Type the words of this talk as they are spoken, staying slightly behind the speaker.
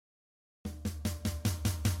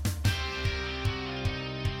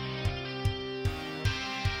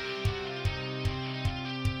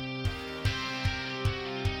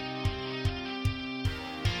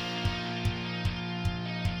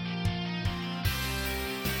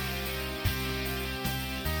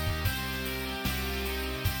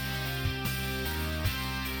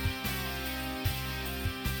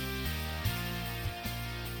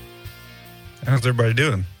How's everybody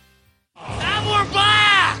doing? And we're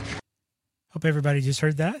back! Hope everybody just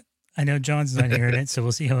heard that. I know John's not hearing it, so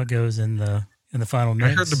we'll see how it goes in the final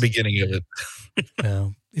mix. I heard the beginning of it.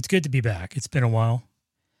 Well, it's good to be back. It's been a while.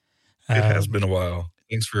 It has been a while.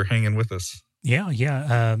 Thanks for hanging with us. Yeah.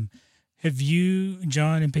 Have you,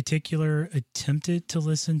 John, in particular, attempted to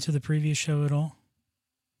listen to the previous show at all?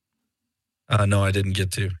 No, I didn't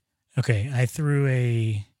get to. Okay, I threw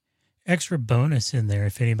a extra bonus in there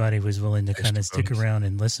if anybody was willing to kind of stick around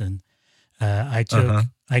and listen. I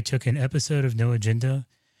took an episode of No Agenda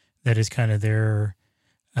that is kind of their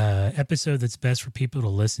episode that's best for people to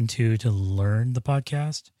listen to learn the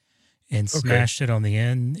podcast, and smashed it on the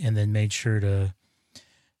end, and then made sure to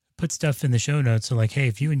put stuff in the show notes. So like, hey,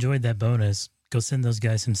 if you enjoyed that bonus, go send those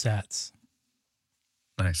guys some sats.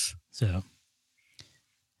 Nice. So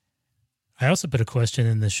I also put a question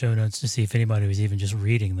in the show notes to see if anybody was even just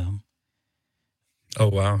reading them. Oh,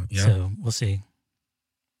 wow. Yeah. So we'll see.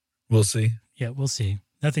 We'll see. Yeah, we'll see.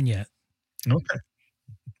 Nothing yet. Okay.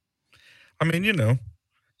 I mean,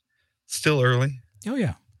 still early. Oh,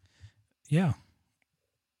 yeah. Yeah.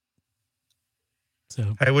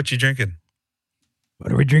 So, hey, what you drinking?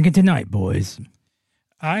 What are we drinking tonight, boys?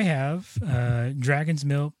 I have Dragon's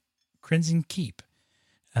Milk Crimson Keep.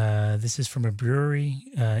 This is from a brewery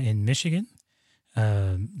in Michigan.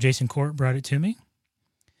 Jason Court brought it to me.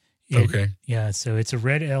 Okay. Yeah, so it's a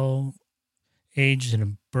red ale aged in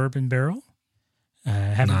a bourbon barrel. I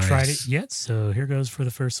haven't tried it yet, so here goes for the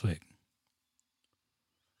first swig.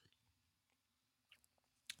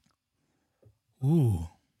 Ooh.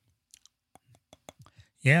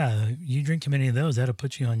 Yeah, you drink too many of those, that'll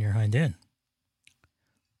put you on your hind end.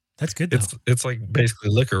 That's good, though. It's like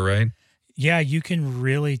basically liquor, right? Yeah, you can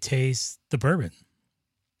really taste the bourbon.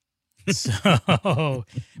 So,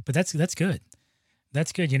 but that's good.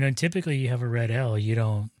 That's good. Typically you have a red ale, you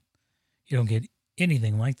don't get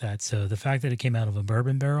anything like that. So the fact that it came out of a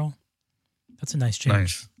bourbon barrel, that's a nice change.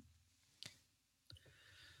 Nice.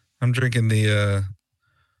 I'm drinking the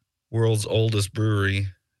world's oldest brewery,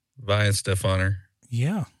 Weihenstephaner.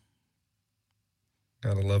 Yeah.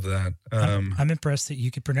 Gotta love that. I'm impressed that you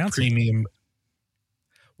could pronounce premium.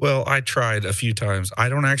 Well, I tried a few times. I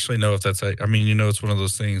don't actually know if that's it's one of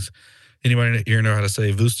those things. Anybody here know how to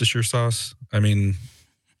say Worcestershire sauce?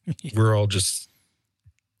 We're all just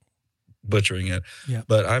butchering it. Yeah.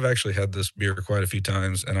 But I've actually had this beer quite a few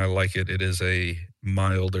times, and I like it. It is a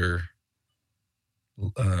milder,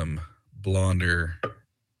 blonder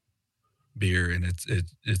beer, and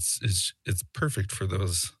it's perfect for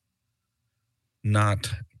those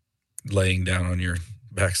not laying down on your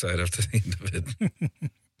backside after the end of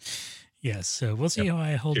it. Yes. So we'll see how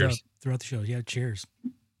I hold up throughout the show. Yeah. Cheers.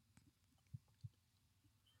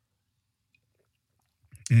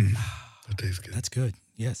 That tastes good. That's good.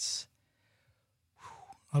 Yes.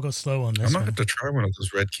 I'll go slow on this. I might have to try one of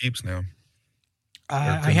those Red Keeps now.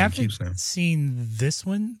 I haven't seen this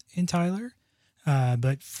one in Tyler,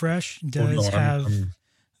 but Fresh does have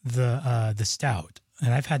the stout,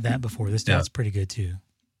 and I've had that before. The stout's pretty good too.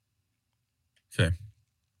 Okay.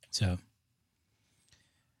 So,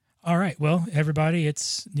 all right. Well, everybody,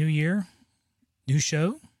 it's New Year, new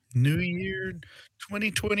show. New Year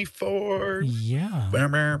 2024. Yeah.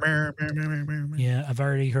 Yeah, I've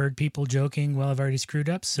already heard people joking, well, I've already screwed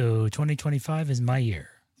up, so 2025 is my year.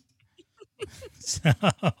 So.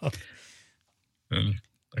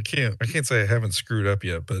 I can't say I haven't screwed up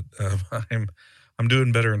yet, but I'm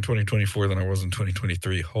doing better in 2024 than I was in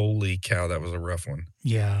 2023. Holy cow, that was a rough one.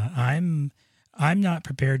 Yeah, I'm not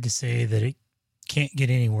prepared to say that it can't get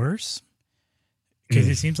any worse. Because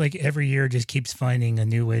it seems like every year just keeps finding a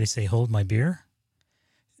new way to say "hold my beer."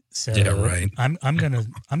 So yeah, right. I'm gonna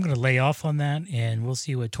lay off on that, and we'll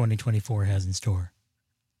see what 2024 has in store.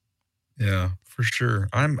 Yeah, for sure.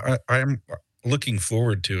 I'm looking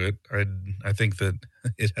forward to it. I think that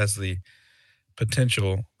it has the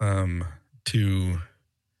potential to,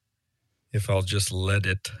 if I'll just let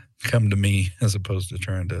it come to me, as opposed to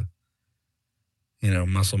trying to,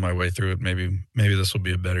 muscle my way through it. Maybe this will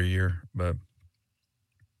be a better year, but.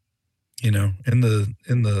 In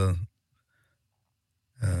the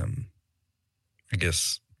I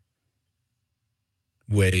guess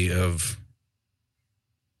way of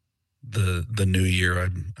the new year,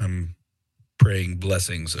 I'm praying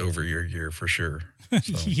blessings over your year for sure.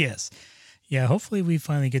 So. Yes. Yeah, hopefully we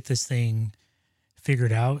finally get this thing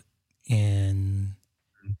figured out, and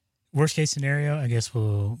worst case scenario, I guess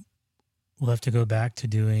we'll have to go back to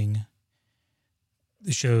doing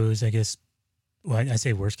the shows, I guess. Well, I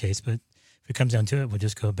say worst case, but if it comes down to it, we'll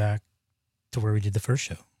just go back to where we did the first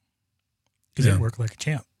show because it worked like a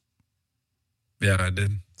champ. Yeah, I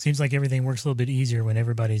did. Seems like everything works a little bit easier when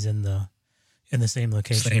everybody's in the same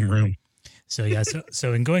location. Same room. So yeah,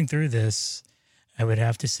 so in going through this, I would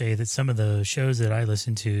have to say that some of the shows that I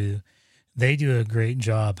listen to, they do a great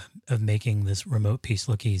job of making this remote piece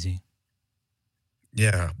look easy.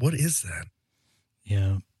 Yeah. What is that?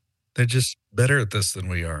 Yeah. They're just better at this than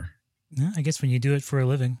we are. Yeah, I guess when you do it for a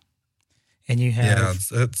living and you have... Yeah,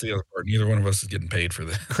 that's the other part. Neither one of us is getting paid for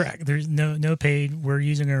that. Correct. There's no paid. We're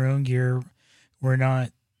using our own gear. We're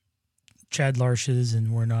not Chad Larshes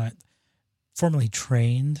and we're not formally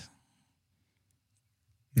trained.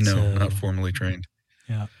 No, not formally trained.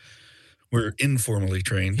 Yeah. We're informally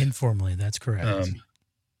trained. Informally, that's correct.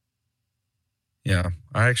 Yeah.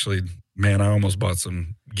 I almost bought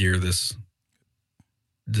some gear this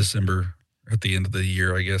December at the end of the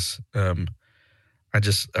year, I guess. I'm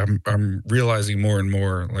realizing more and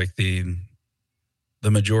more like the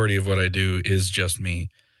majority of what I do is just me.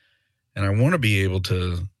 And I want to be able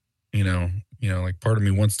to, like part of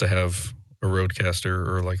me wants to have a Rodecaster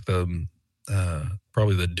or like the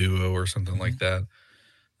probably the Duo or something like that.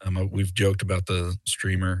 We've joked about the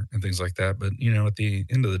streamer and things like that, but at the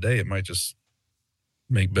end of the day, it might just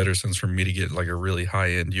make better sense for me to get like a really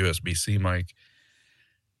high-end USB-C mic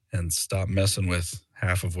and stop messing with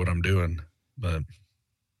half of what I'm doing. But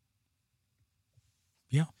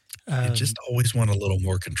yeah, I just always want a little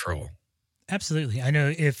more control. Absolutely. I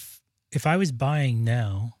know if I was buying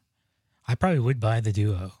now, I probably would buy the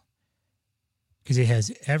Duo because it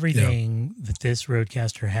has everything that this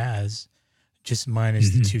Rodecaster has, just minus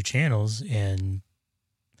the 2 channels, and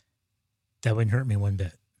that wouldn't hurt me one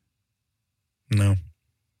bit. No.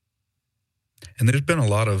 And there's been a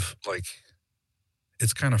lot of like,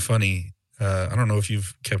 it's kind of funny. I don't know if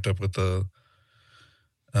you've kept up with the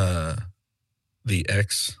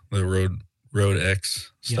Rode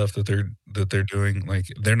X stuff that they're doing. Like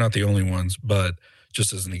they're not the only ones, but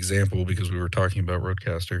just as an example, because we were talking about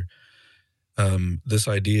Rodecaster, this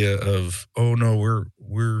idea of, oh no, we're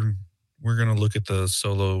going to look at the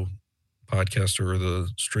solo podcaster or the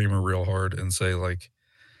streamer real hard and say like,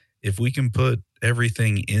 if we can put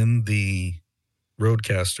everything in the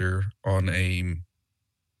Rodecaster on a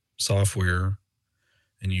software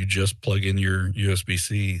and you just plug in your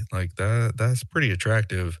USB-C, like that's pretty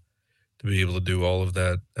attractive to be able to do all of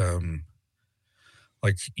that.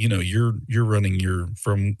 Like, you're running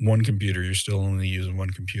from one computer, you're still only using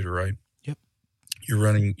one computer, right? Yep. You're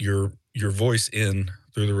running your voice in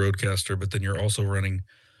through the Rodecaster, but then you're also running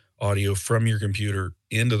audio from your computer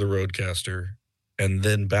into the Rodecaster and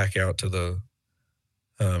then back out to the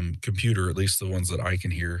computer, at least the ones that I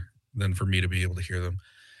can hear, than for me to be able to hear them.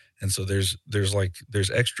 And so there's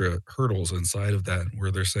extra hurdles inside of that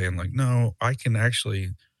where they're saying like, no, I can actually,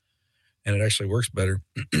 and it actually works better.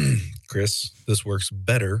 Chris, this works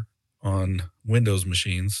better on Windows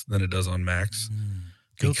machines than it does on Macs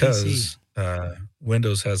because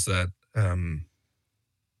Windows has that,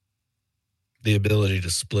 the ability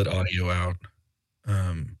to split audio out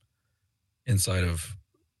inside of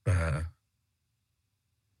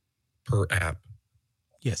per app.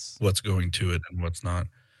 Yes. What's going to it and what's not.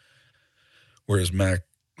 Whereas Mac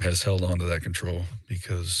has held on to that control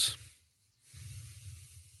because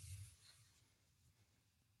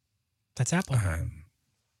that's Apple.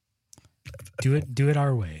 Do it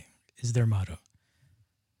our way is their motto.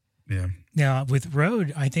 Yeah. Now with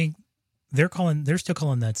Rode, I think they're still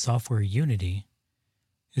calling that software Unity.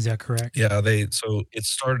 Is that correct? Yeah, so it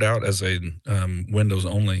started out as a Windows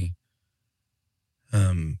only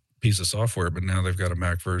piece of software, but now they've got a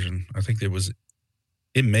Mac version. I think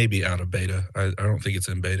it may be out of beta. I don't think it's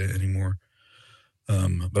in beta anymore.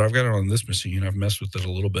 But I've got it on this machine. I've messed with it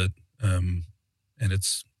a little bit. And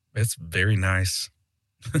it's very nice.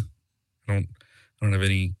 I don't have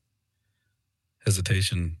any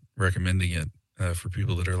hesitation recommending it for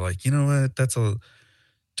people that are like, you know what, that's a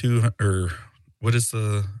 200, or what is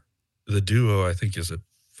the Duo? I think, is it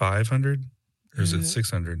 500 or is it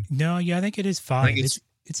 600? No, yeah, I think it is 5. I think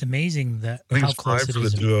it's amazing that I think how close 5 it for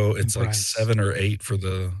is the Duo. It's like 7 or 8 for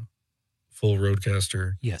the full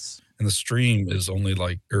Rodecaster. Yes, and the Stream is only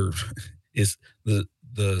like, is the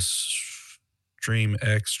Streamer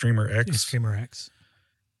X. Streamer X.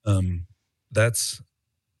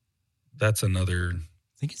 That's another, I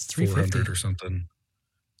think it's 350 or something.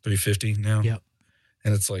 350 now. Yep.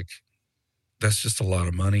 And it's like, that's just a lot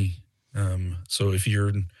of money. So if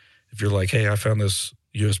you're like, hey, I found this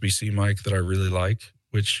USB-C mic that I really like,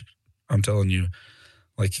 which I'm telling you,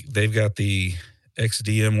 like they've got the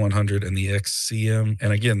XDM 100 and the XCM.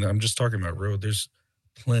 And again, I'm just talking about Rode. There's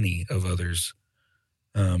plenty of others.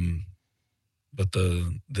 But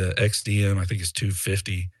the XDM, I think, is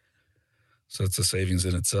 250. So that's a savings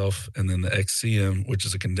in itself. And then the XCM, which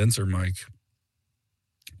is a condenser mic,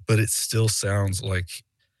 but it still sounds like,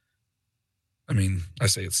 I mean, I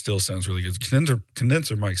say it still sounds really good.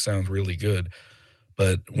 Condenser mic sounds really good,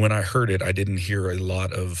 but when I heard it, I didn't hear a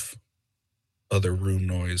lot of other room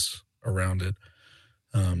noise around it.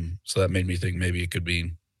 So that made me think maybe it could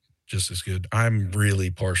be just as good. I'm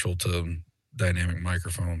really partial to dynamic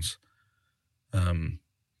microphones,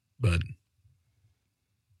 but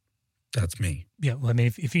that's me. Yeah, well, I mean,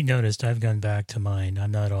 if you noticed, I've gone back to mine.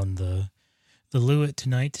 I'm not on the Lewitt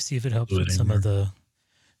tonight to see if it helps with some of the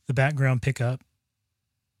background pickup.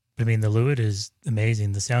 I mean, the Lewitt is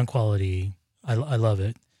amazing. The sound quality, I love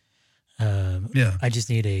it. Yeah. I just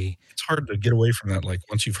need it's hard to get away from that. Like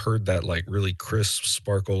once you've heard that, like really crisp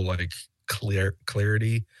sparkle, like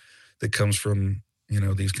clarity that comes from,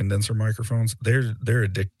 these condenser microphones, they're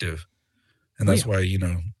addictive. And that's why, you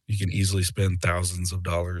can easily spend thousands of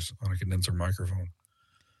dollars on a condenser microphone.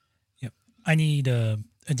 Yep. I need a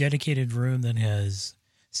dedicated room that has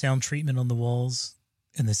sound treatment on the walls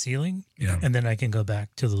and the ceiling. Yeah. And then I can go back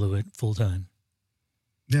to the Lewitt full time.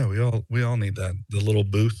 Yeah, we all need that. The little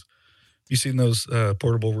booth. You seen those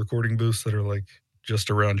portable recording booths that are like just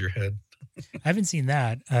around your head? I haven't seen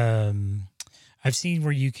that. I've seen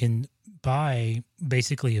where you can buy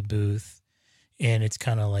basically a booth and it's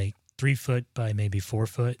kind of like 3 foot by maybe 4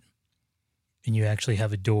 foot. And you actually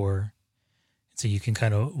have a door. So you can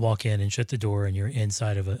kind of walk in and shut the door and you're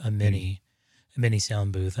inside of a mini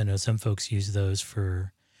sound booth. I know some folks use those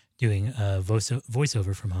for doing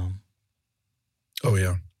voiceover from home. Oh,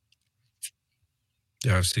 yeah.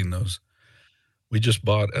 Yeah, I've seen those. We just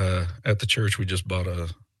bought, at the church, we just bought a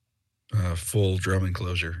full drum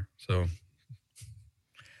enclosure. So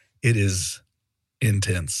it is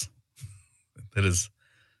intense. The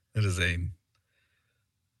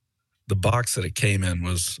box that it came in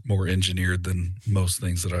was more engineered than most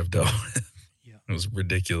things that I've dealt with. Yeah. It was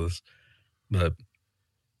ridiculous, but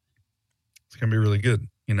it's going to be really good.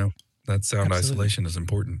 That sound isolation is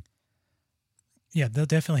important. Yeah, they'll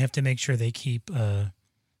definitely have to make sure they keep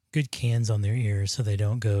good cans on their ears so they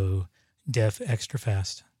don't go deaf extra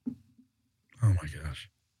fast. Oh my gosh.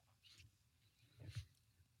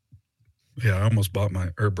 Yeah, I almost brought my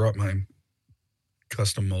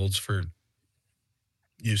custom molds for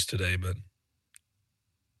use today, but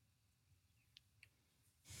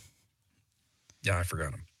yeah, I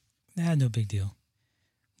forgot them. No big deal.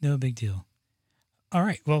 No big deal. All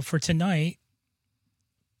right. Well, for tonight,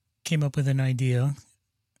 came up with an idea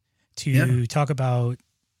to talk about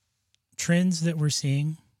trends that we're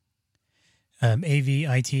seeing, AV,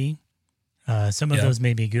 IT. Some of those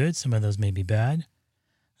may be good. Some of those may be bad.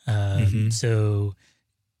 So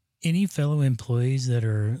any fellow employees that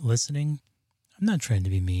are listening, I'm not trying to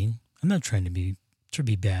be mean. I'm not trying to be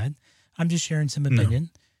bad. I'm just sharing some opinion.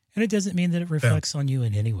 No. And it doesn't mean that it reflects on you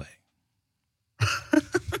in any way.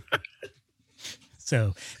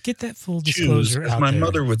 So get that full disclosure out there. As my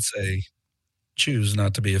mother would say, choose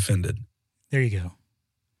not to be offended. There you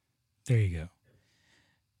go.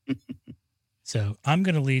 So I'm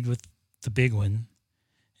going to lead with the big one.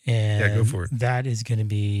 And go for it. That is going to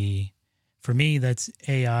be, for me, that's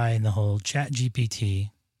AI and the whole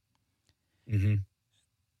ChatGPT. Mm-hmm.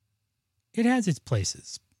 It has its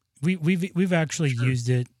places. We've actually used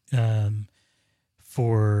it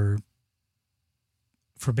for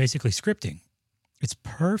basically scripting. It's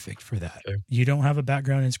perfect for that. Okay. You don't have a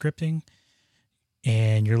background in scripting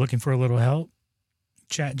and you're looking for a little help.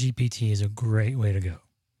 ChatGPT is a great way to go.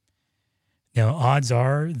 Now, odds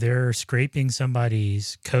are they're scraping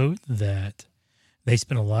somebody's code that they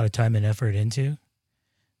spent a lot of time and effort into.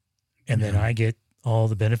 And then I get all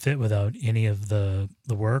the benefit without any of the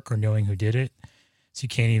work or knowing who did it. So you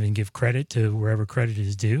can't even give credit to wherever credit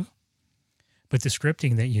is due. But the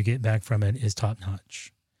scripting that you get back from it is top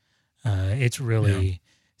notch. It's really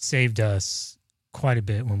saved us quite a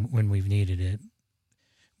bit when we've needed it.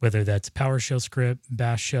 Whether that's PowerShell script,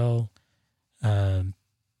 Bash shell,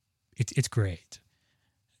 it's great.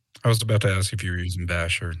 I was about to ask if you were using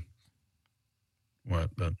Bash or what,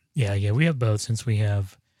 but yeah, we have both since we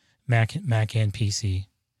have Mac and PC.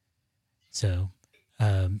 So,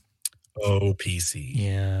 PC.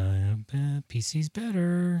 Yeah, PC's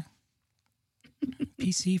better.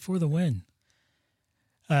 PC for the win.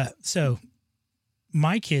 So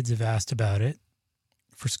my kids have asked about it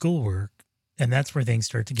for schoolwork, and that's where things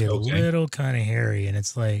start to get a little kind of hairy. And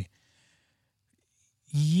it's like,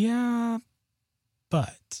 yeah,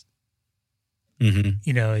 but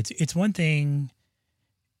it's one thing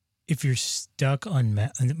if you're stuck on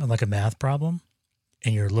like a math problem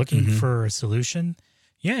and you're looking for a solution.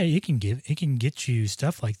 Yeah, it can get you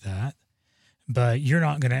stuff like that. but you're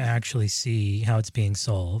not going to actually see how it's being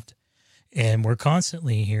solved. And we're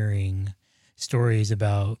constantly hearing stories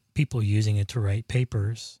about people using it to write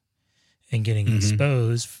papers and getting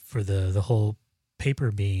exposed for the whole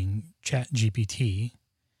paper being ChatGPT.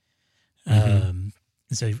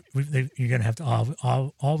 So you're going to have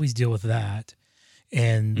to always deal with that.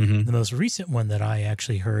 And the most recent one that I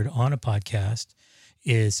actually heard on a podcast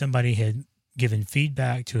is somebody had given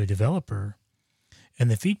feedback to a developer, and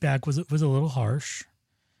the feedback was a little harsh.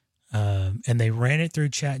 And they ran it through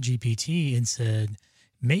ChatGPT and said,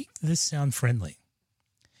 make this sound friendly.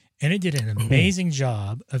 And it did an amazing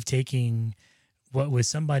job of taking what was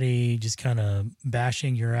somebody just kind of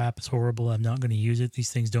bashing your app is horrible, I'm not going to use it,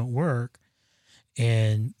 these things don't work,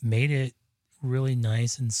 and made it really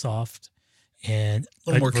nice and soft. And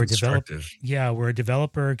a little more constructive. Where a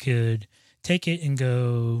developer could take it and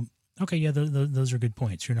go, okay, yeah, those are good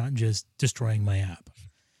points. You're not just destroying my app.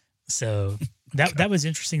 So that was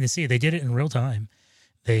interesting to see. They did it in real time.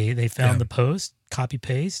 They found the post, copy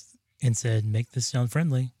paste, and said, make this sound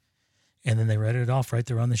friendly. And then they read it off right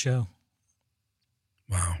there on the show.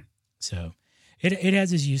 Wow. So it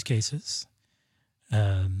has its use cases.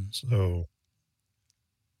 So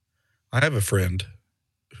I have a friend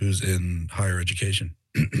who's in higher education.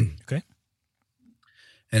 Okay.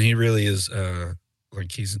 And he really is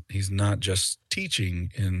like he's not just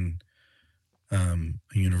teaching in a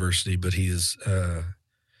university, but he is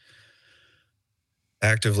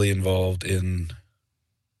actively involved in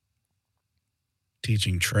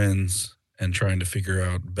teaching trends and trying to figure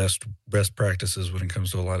out best practices when it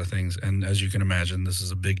comes to a lot of things. And as you can imagine, this is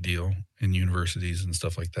a big deal in universities and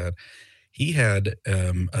stuff like that. He had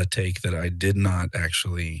a take that I did not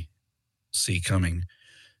actually see coming.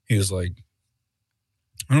 He was like,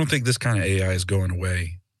 I don't think this kind of AI is going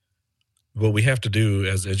away. What we have to do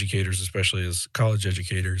as educators, especially as college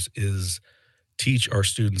educators, is teach our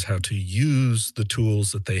students how to use the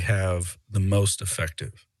tools that they have the most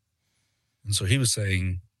effective. And so he was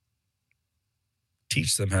saying,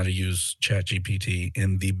 teach them how to use ChatGPT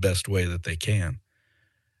in the best way that they can.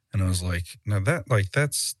 And I was like, now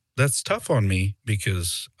that's tough on me,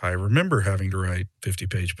 because I remember having to write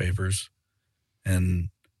 50-page papers and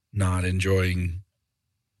not enjoying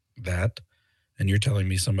that. And you're telling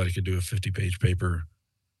me somebody could do a 50-page paper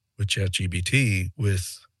with ChatGPT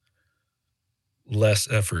with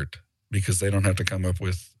less effort, because they don't have to come up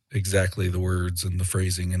with exactly the words and the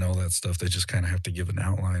phrasing and all that stuff. They just kind of have to give an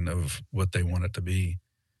outline of what they want it to be.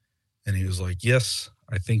 And he was like, yes,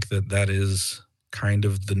 I think that is kind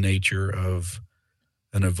of the nature of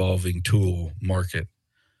an evolving tool market.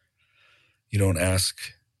 You don't ask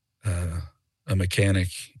a mechanic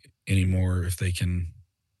anymore if they can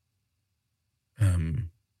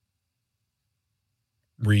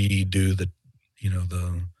redo the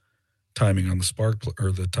timing on the spark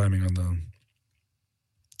or the timing on the,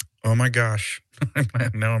 oh my gosh,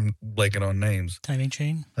 now I'm blanking on names. Timing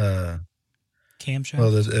chain? Camshaft?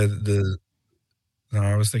 Well, no,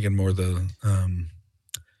 I was thinking more the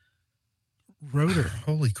rotor.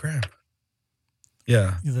 Holy crap.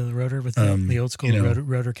 Yeah. The rotor with the old school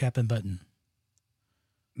rotor cap and button.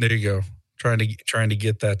 There you go. Trying to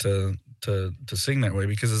get that to sing that way,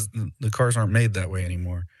 because the cars aren't made that way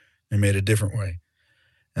anymore. They're made a different way.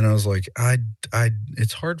 And I was like,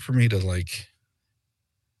 it's hard for me to like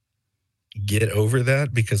get over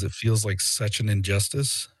that, because it feels like such an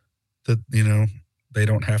injustice that, they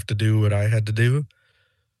don't have to do what I had to do.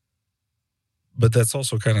 But that's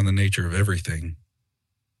also kind of the nature of everything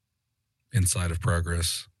inside of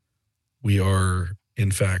Progress. We are,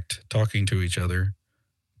 in fact, talking to each other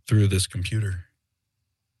through this computer.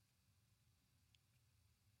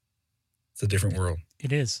 It's a different world.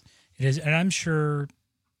 It is. And I'm sure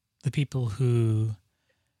the people who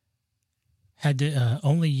had to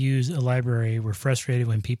only use a library were frustrated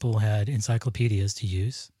when people had encyclopedias to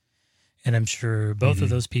use. And I'm sure both of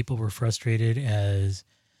those people were frustrated as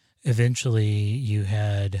eventually you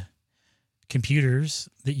had computers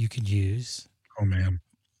that you could use. Oh, man.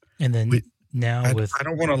 And then I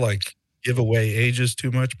don't want to like give away ages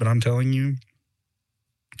too much, but I'm telling you,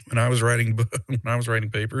 when I was writing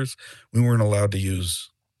papers, we weren't allowed to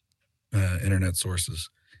use internet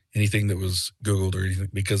sources, anything that was Googled or anything,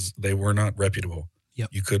 because they were not reputable. Yep.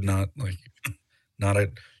 You could not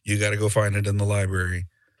you got to go find it in the library.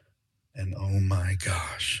 And oh my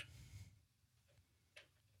gosh.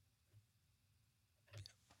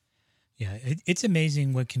 Yeah, it's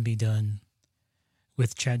amazing what can be done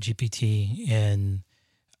with ChatGPT. And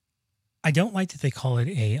I don't like that they call it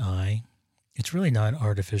AI. It's really not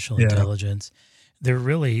artificial intelligence. They're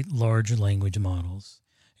really large language models.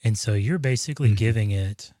 And so you're basically giving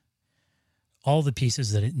it all the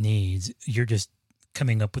pieces that it needs. You're just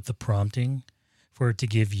coming up with the prompting for it to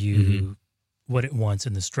give you what it wants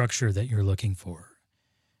and the structure that you're looking for.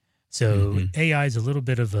 So AI is a little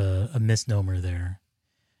bit of a misnomer there.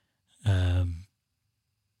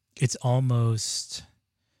 It's almost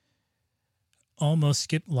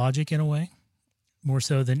skip logic in a way, more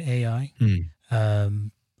so than AI.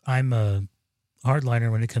 I'm a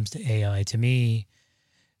hardliner when it comes to AI. To me,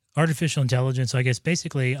 artificial intelligence, I guess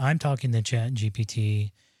basically I'm talking to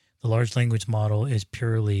ChatGPT. The large language model is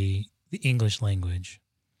purely the English language.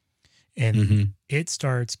 And it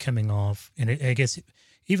starts coming off, and I guess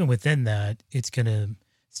even within that, it's going to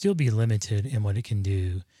still be limited in what it can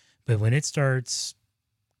do. But when it starts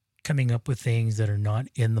coming up with things that are not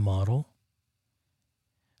in the model,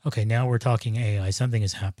 okay, now we're talking AI. Something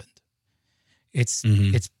has happened. It's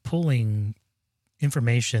pulling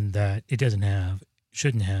information that it doesn't have,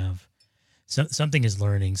 shouldn't have. Something is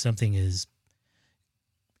learning. Something is.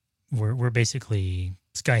 We're basically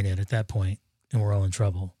Skynet at that point, and we're all in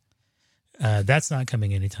trouble. That's not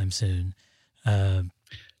coming anytime soon.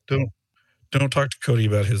 Don't talk to Cody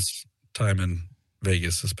about his time in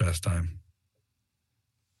Vegas this past time.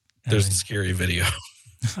 There's a scary video.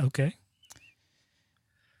 Okay.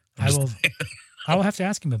 I will have to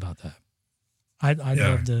ask him about that. I'd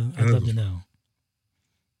love to know.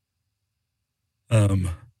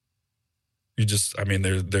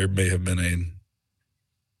 There may have been a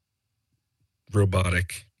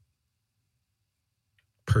robotic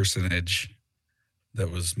personage that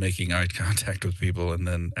was making eye contact with people and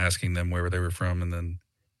then asking them where they were from, and then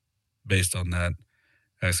based on that,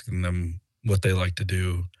 asking them what they like to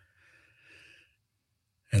do,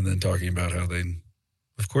 and then talking about how they,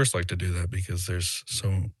 of course, like to do that because there's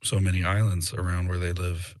so many islands around where they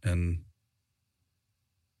live, and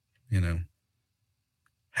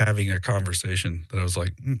having a conversation that I was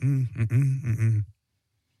like,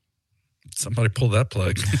 somebody pull that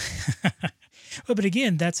plug. Well, but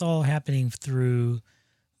again, that's all happening through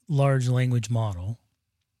large language model.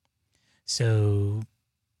 So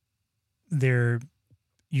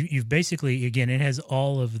you've basically, again, it has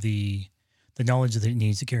all of the knowledge that it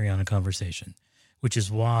needs to carry on a conversation, which is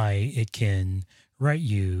why it can write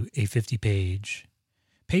you a 50-page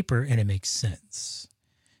paper and it makes sense.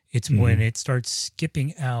 It's when it starts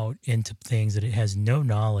skipping out into things that it has no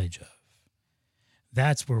knowledge of.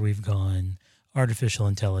 That's where we've gone artificial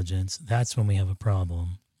intelligence. That's when we have a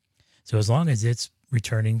problem. So as long as it's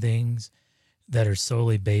returning things that are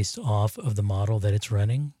solely based off of the model that it's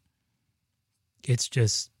running, it's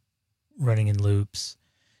just running in loops.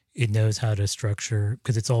 It knows how to structure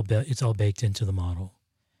because it's all baked into the model.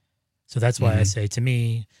 So that's why I say, to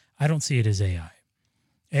me, I don't see it as AI.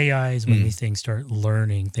 AI is when these things start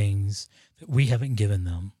learning things that we haven't given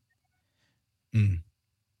them.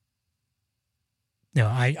 Now,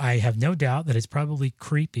 I have no doubt that it's probably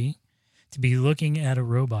creepy to be looking at a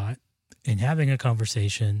robot and having a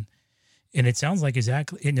conversation, and it sounds like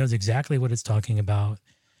it knows exactly what it's talking about,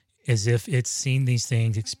 as if it's seen these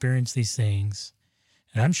things, experienced these things.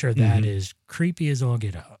 And I'm sure that is creepy as all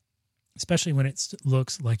get out, especially when it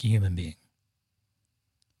looks like a human being.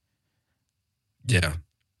 Yeah.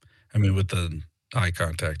 I mean, with the eye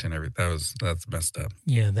contact and everything, that's messed up.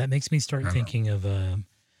 Yeah, that makes me start thinking of,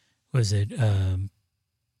 was it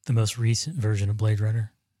the most recent version of Blade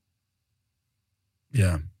Runner?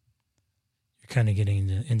 Yeah. You're kind of getting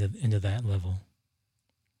into that level.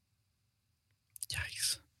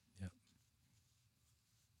 Yikes. Yep.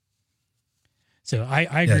 So I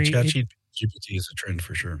agree. ChatGPT is a trend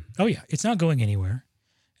for sure. Oh, yeah. It's not going anywhere.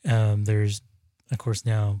 There's, of course,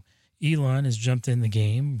 now Elon has jumped in the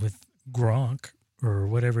game with Gronk or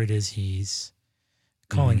whatever it is he's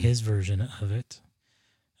calling his version of it.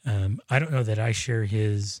 I don't know that I share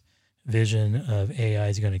his vision of AI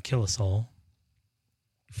is going to kill us all.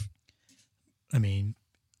 I mean,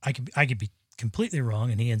 I could be completely wrong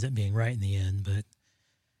and he ends up being right in the end, but it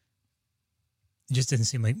just doesn't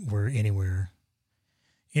seem like we're anywhere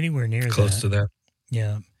near close to that.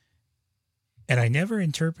 Yeah. And I never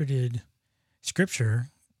interpreted scripture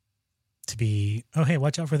to be, oh, hey,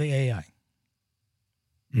 watch out for the AI.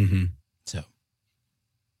 So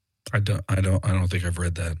I don't think I've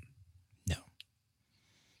read that. No.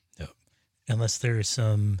 Unless there is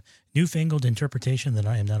some newfangled interpretation that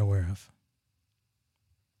I am not aware of.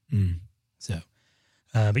 So,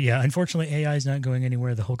 but yeah, unfortunately, AI is not going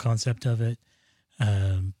anywhere. The whole concept of it.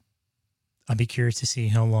 I'll be curious to see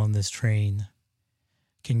how long this train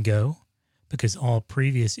can go, because all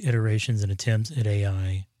previous iterations and attempts at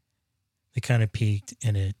AI, they kind of peaked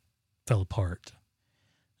and it fell apart.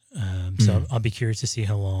 So I'll be curious to see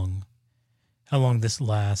how how long this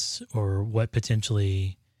lasts or what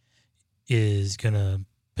potentially is going to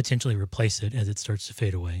potentially replace it as it starts to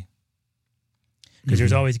fade away. Because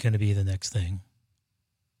there's always going to be the next thing.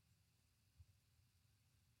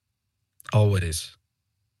 Always.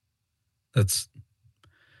 I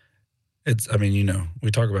mean, we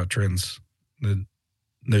talk about trends.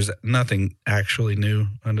 There's nothing actually new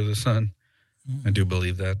under the sun. Mm-hmm. I do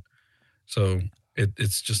believe that. So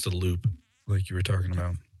it's just a loop, like you were talking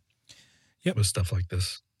about. Yep. With stuff like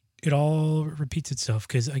this. It all repeats itself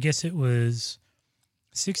because I guess it was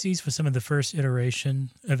 60s was some of the first iteration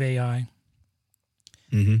of AI.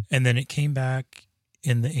 Mm-hmm. And then it came back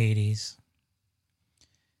in the 80s.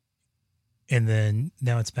 And then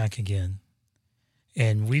now it's back again.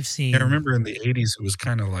 And we've seen... I remember in the 80s, it was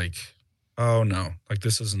kind of like, oh no, like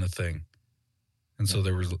this isn't a thing. And so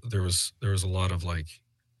there was a lot of like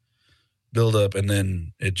build up, and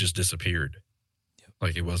then it just disappeared. Yep.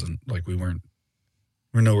 Like it wasn't, like we're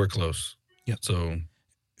nowhere close. Yep. So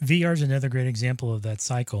VR is another great example of that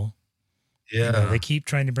cycle. Yeah. They keep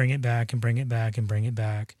trying to bring it back and bring it back and bring it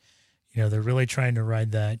back. They're really trying to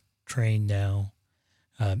ride that train now.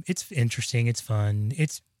 It's interesting. It's fun.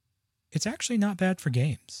 It's actually not bad for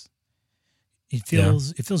games. It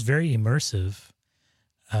feels very immersive.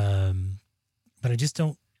 But I just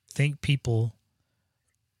don't think people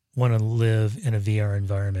want to live in a VR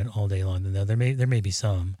environment all day long. Now, there may be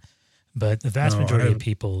some, but the vast majority of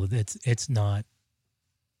people, it's not.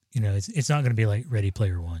 It's not going to be like Ready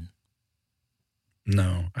Player One.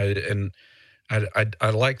 No, I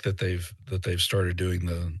like that they've started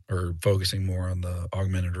doing or focusing more on the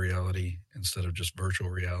augmented reality instead of just virtual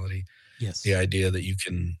reality. Yes. The idea that you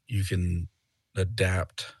can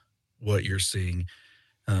adapt what you're seeing.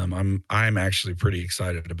 I'm actually pretty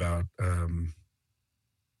excited about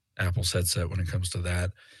Apple's headset when it comes to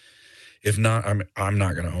that. If not, I'm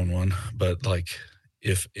not going to own one, but like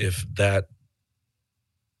if that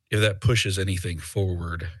pushes anything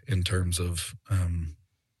forward in terms of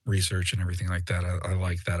research and everything like that, I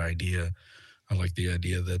like that idea. I like the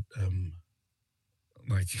idea that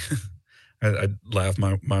like I laugh.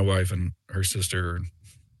 My wife and her sister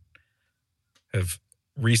have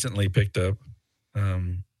recently picked up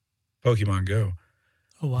Pokemon Go.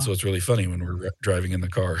 Oh, wow. So it's really funny when we're driving in the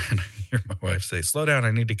car and I hear my wife say, "Slow down,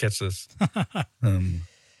 I need to catch this."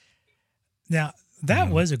 Now, that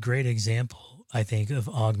was a great example, I think, of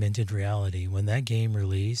augmented reality when that game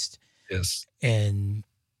released. Yes. And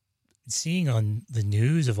seeing on the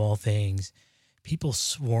news of all things, people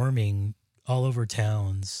swarming all over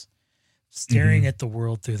towns, staring at the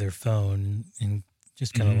world through their phone, and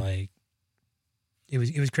just kind of like, it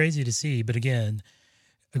was crazy to see. But again,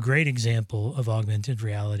 a great example of augmented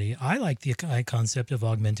reality. I like the concept of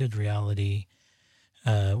augmented reality,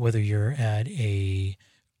 whether you're at a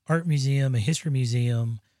art museum, a history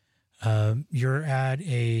museum, you're at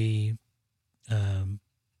a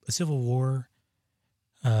Civil War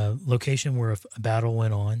location where a battle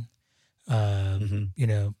went on,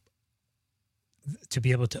 to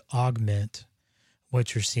be able to augment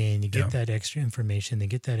what you're seeing, to get that extra information, to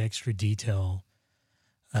get that extra detail.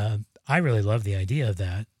 I really love the idea of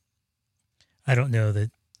that. I don't know that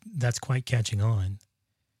that's quite catching on,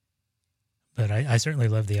 but I certainly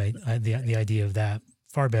love the idea of that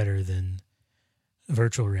far better than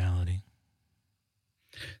virtual reality.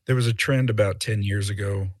 There was a trend about 10 years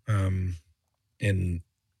ago in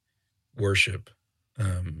worship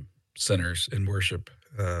centers, in worship.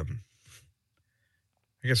 I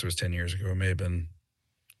guess it was 10 years ago. It may have been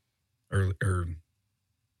early, or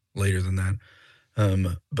later than that.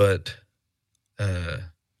 But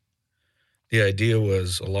the idea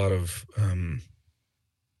was a lot of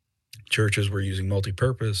churches were using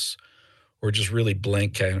multi-purpose or just really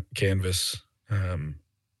blank canvas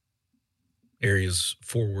areas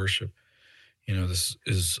for worship. This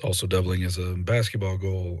is also doubling as a basketball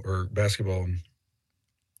goal or basketball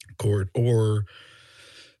court, or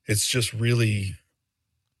it's just really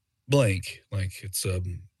blank. Like it's a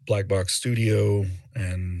black box studio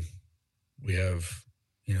and we have,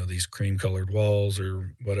 these cream colored walls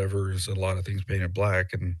or whatever. Is a lot of things painted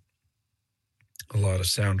black and a lot of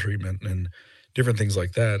sound treatment and different things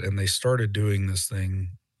like that. And they started doing this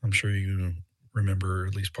thing. I'm sure you remember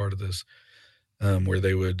at least part of this, where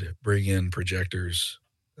they would bring in projectors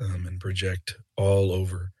and project all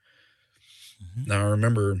over. Now I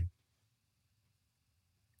remember,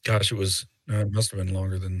 gosh, it must have been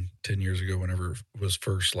longer than 10 years ago whenever it was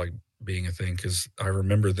first like being a thing, because I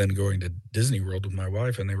remember then going to Disney World with my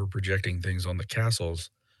wife and they were projecting things on the castles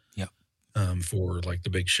for like the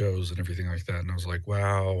big shows and everything like that. And I was like,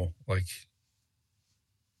 wow, like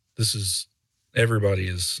everybody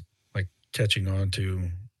is like catching on to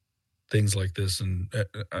things like this and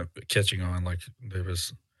catching on like there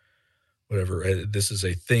was whatever. This is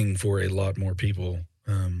a thing for a lot more people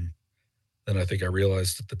than I think I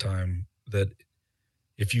realized at the time, that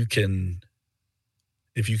if you can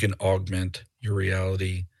augment your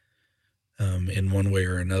reality in one way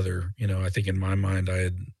or another, I think in my mind I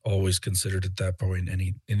had always considered at that point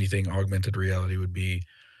anything augmented reality would be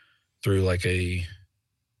through like a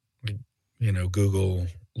Google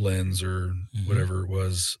Lens or whatever it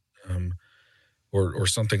was, or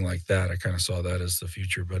something like that. I kind of saw that as the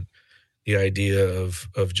future, but the idea of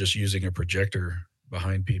just using a projector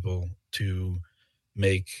behind people to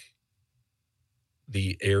make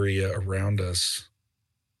the area around us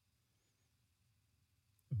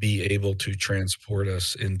be able to transport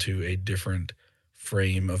us into a different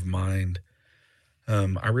frame of mind.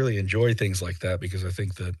 I really enjoy things like that because I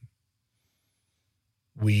think that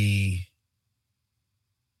we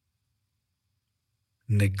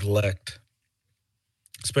neglect,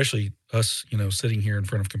 especially us, sitting here in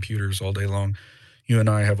front of computers all day long. You and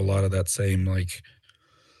I have a lot of that same, like,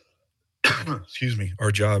 excuse me,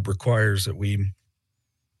 our job requires that we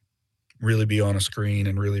really be on a screen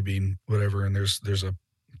and really be whatever. And there's a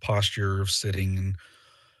posture of sitting,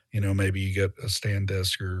 and maybe you get a stand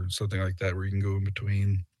desk or something like that where you can go in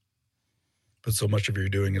between, but so much of your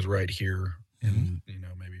doing is right here. And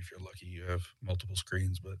maybe if you're lucky you have multiple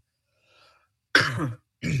screens, but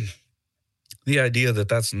the idea that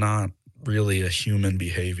that's not really a human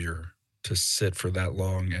behavior to sit for that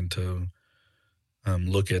long and to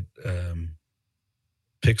look at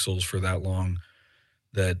pixels for that long,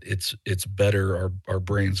 that it's better, our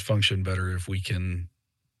brains function better if we can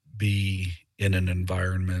be in an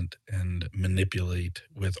environment and manipulate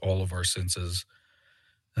with all of our senses.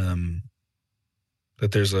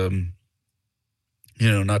 That there's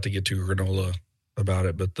not to get too granola about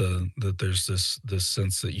it, but that there's this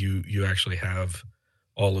sense that you actually have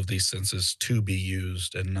all of these senses to be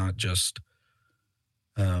used, and not just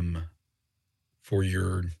for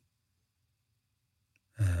your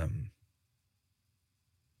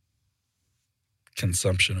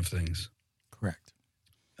consumption of things. Correct.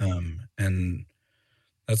 And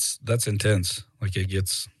that's intense. Like it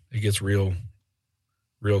gets real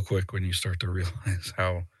quick when you start to realize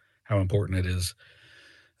how important it is.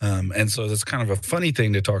 And so that's kind of a funny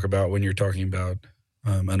thing to talk about when you're talking about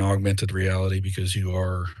an augmented reality, because you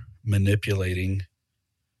are manipulating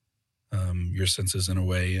your senses in a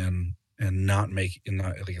way and not like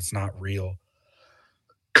it's not real.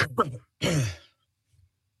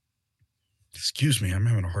 Excuse me, I'm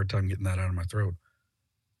having a hard time getting that out of my throat.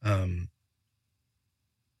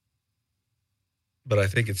 But I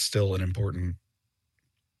think it's still an important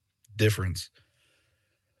difference.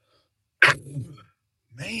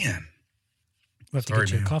 Man. We'll have to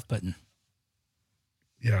get you a cough button.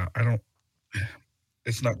 Yeah,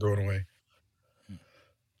 it's not going away.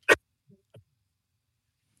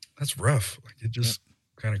 That's rough. Like it just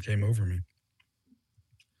kind of came over me.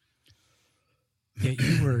 Yeah,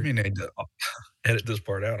 you were. I need to edit this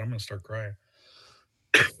part out. I'm going to start crying.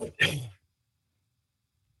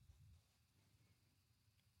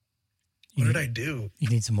 What did I do? You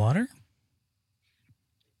need some water?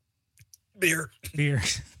 Beer. There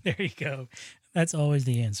you go. That's always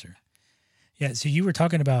the answer. Yeah, so you were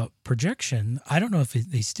talking about projection. I don't know if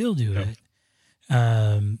they still do it.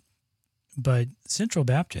 But Central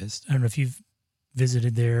Baptist, I don't know if you've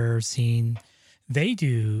visited there or seen, they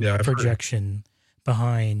do projection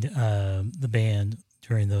behind the band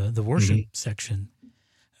during the worship section.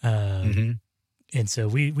 And so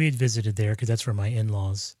we had visited there because that's where my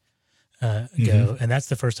in-laws go. And that's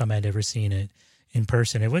the first time I'd ever seen it in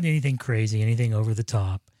person. It wasn't anything crazy, anything over the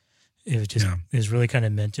top. It was just, it was really kind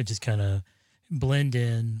of meant to just kind of blend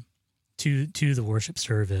in to the worship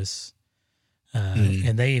service.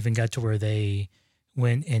 And they even got to where they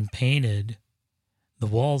went and painted the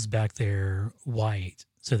walls back there white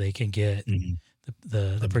so they can get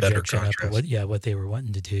the projection up or what they were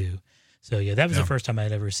wanting to do. So that was the first time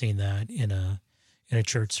I'd ever seen that in a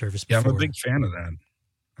church service before. Yeah, I'm a big fan of that.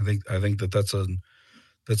 I think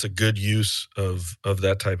that's a good use of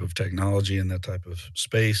that type of technology and that type of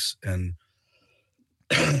space. And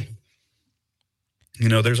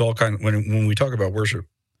there's all kind of, when we talk about worship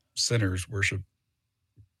centers, worship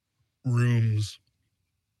rooms,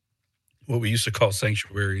 what we used to call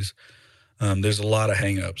sanctuaries, there's a lot of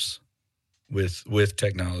hangups with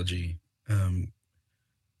technology, and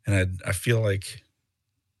I feel like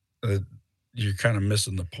you're kind of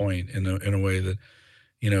missing the point in a way that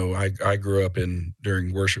I grew up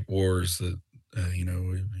during worship wars that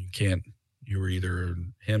you were either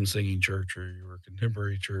hymn singing church or you were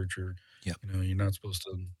contemporary church, or Yep. You're not supposed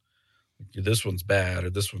to, this one's bad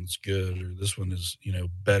or this one's good or this one is,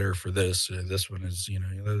 better for this or this one is,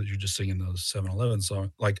 you're just singing those 7-Eleven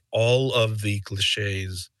songs. Like all of the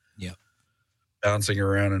cliches Yep. bouncing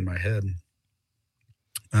around in my head.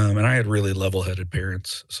 And I had really level-headed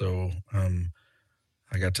parents. So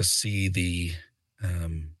I got to see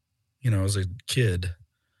as a kid,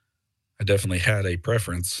 I definitely had a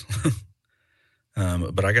preference.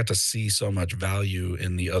 But I got to see so much value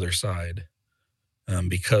in the other side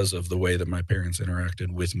because of the way that my parents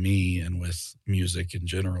interacted with me and with music in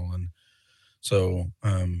general. And so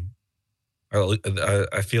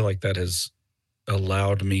I feel like that has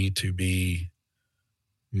allowed me to be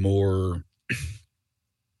more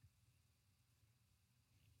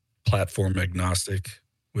platform agnostic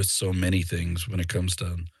with so many things when it comes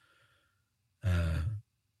to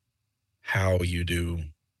how you do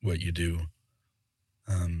what you do.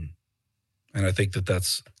 And I think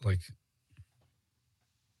that's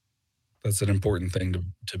an important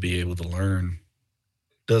thing to be able to learn.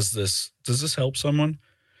 Does this help someone?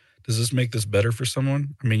 Does this make this better for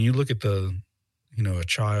someone? I mean, you look at a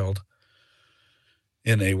child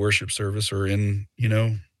in a worship service or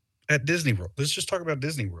at Disney World. Let's just talk about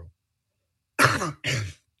Disney World.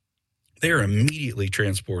 They are immediately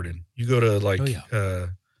transported. You go to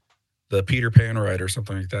the Peter Pan ride or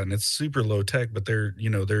something like that, and it's super low tech, but they're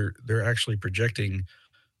actually projecting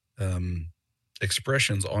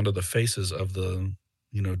expressions onto the faces of the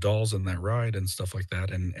dolls in that ride and stuff like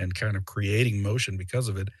that, and kind of creating motion because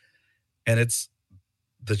of it. And it's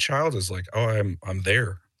the child is like, oh, I'm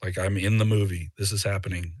there, like I'm in the movie. This is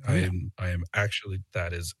happening. Oh, yeah. I am actually,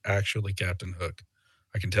 that is actually Captain Hook.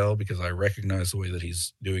 I can tell because I recognize the way that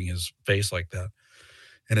he's doing his face like that.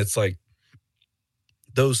 And it's like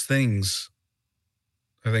those things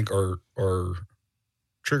I think are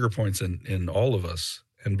trigger points in all of us,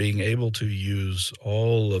 and being able to use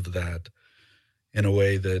all of that in a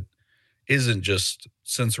way that isn't just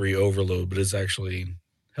sensory overload, but is actually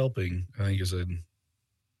helping, I think it's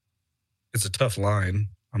a tough line.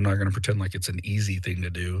 I'm not going to pretend like it's an easy thing to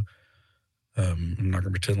do. I'm not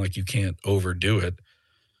going to pretend like you can't overdo it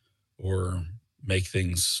or make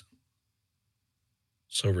things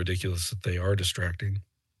so ridiculous that they are distracting.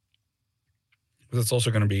 But it's also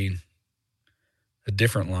going to be a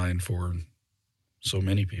different line for so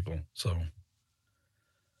many people. So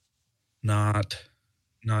not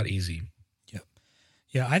easy. Yep.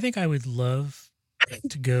 Yeah, I think I would love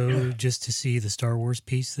to go just to see the Star Wars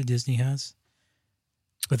piece that Disney has.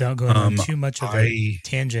 Without going on too much of a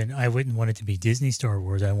tangent, I wouldn't want it to be Disney Star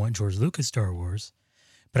Wars. I want George Lucas Star Wars.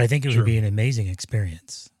 But I think it would be an amazing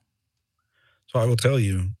experience. So I will tell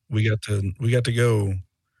you, we got to go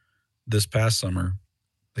this past summer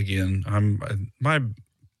again. My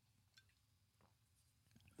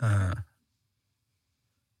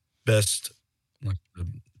best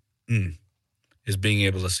is being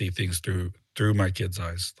able to see things through my kids'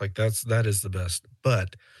 eyes. Like that is the best.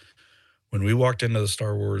 But when we walked into the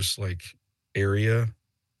Star Wars area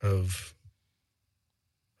of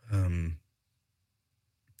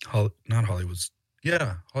not Hollywood's,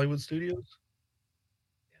 Hollywood Studios.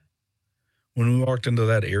 When we walked into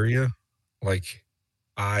that area,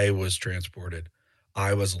 I was transported.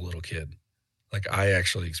 I was a little kid. I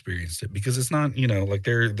actually experienced it, because it's not,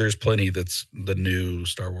 there's plenty that's the new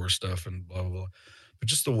Star Wars stuff and blah, blah, blah. But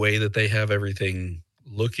just the way that they have everything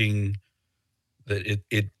looking, that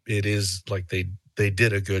it is like they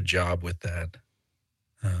did a good job with that.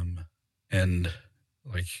 And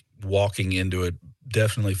walking into it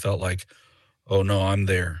definitely felt like, oh no, I'm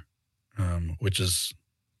there. Which is,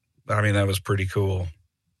 that was pretty cool.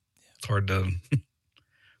 It's hard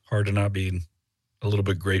to not be a little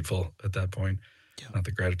bit grateful at that point. Yeah. Not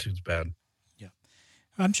that gratitude's bad. Yeah.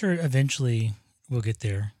 I'm sure eventually we'll get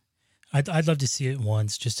there. I'd love to see it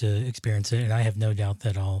once just to experience it. And I have no doubt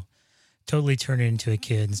that I'll totally turn into a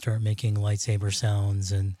kid and start making lightsaber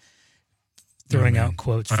sounds and throwing out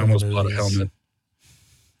quotes from the movies. I almost bought a helmet.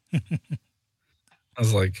 I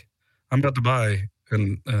was like, I'm about to buy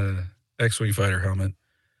an X-Wing fighter helmet.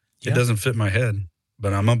 It doesn't fit my head,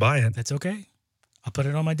 but I'm going to buy it. That's okay. I'll put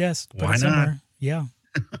it on my desk. Why not? Yeah.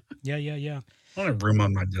 Yeah. I don't have room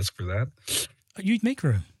on my desk for that. You'd make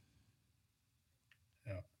room.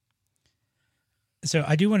 Yeah. So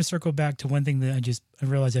I do want to circle back to one thing that I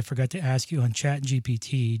realized I forgot to ask you on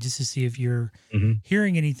ChatGPT, just to see if you're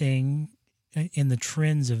hearing anything in the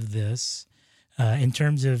trends of this in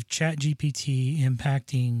terms of ChatGPT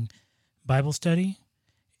impacting Bible study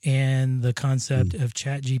and the concept of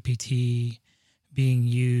ChatGPT being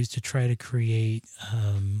used to try to create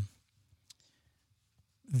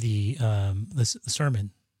the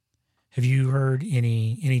sermon Have you heard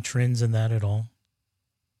any trends in that at all?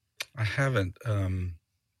 I haven't.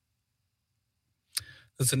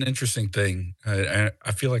 That's an interesting thing.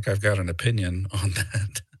 I feel like I've got an opinion on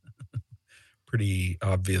that pretty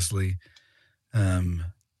obviously. Um,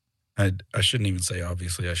 I shouldn't even say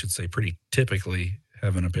obviously. I should say pretty typically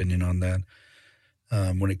have an opinion on that.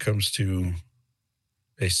 When it comes to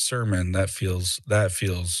a sermon, that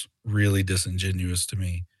feels really disingenuous to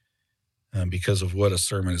me, because of what a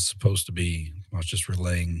sermon is supposed to be. Well, it's just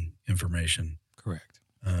relaying information. Correct.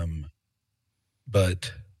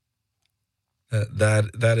 But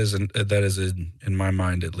that is in my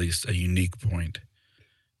mind at least a unique point.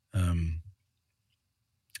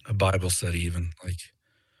 A Bible study, even like,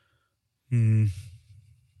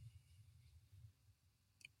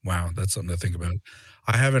 wow, that's something to think about.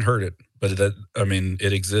 I haven't heard it, but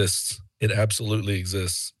it exists. It absolutely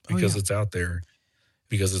exists because it's out there,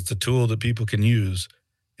 because it's a tool that people can use.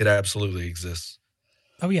 It absolutely exists.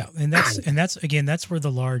 Oh yeah, and that's again, that's where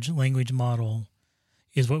the large language model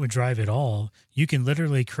is what would drive it all. You can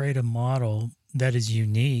literally create a model that is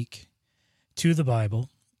unique to the Bible,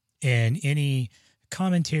 and any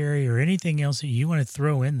commentary or anything else that you want to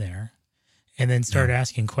throw in there, and then start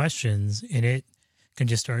asking questions, and it can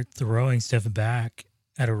just start throwing stuff back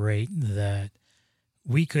at a rate that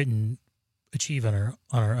we couldn't achieve on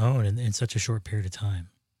our own in such a short period of time.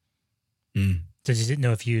 So I just didn't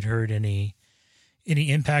know if you'd heard any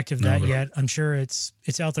impact of that yet. I'm sure it's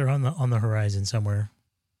out there on the horizon somewhere.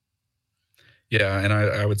 Yeah, and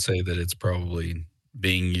I would say that it's probably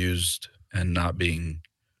being used and not being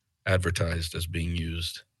advertised as being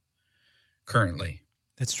used currently.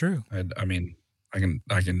 That's true. I mean, I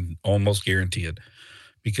can almost guarantee it,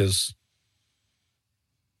 because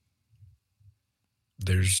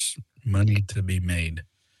there's money to be made.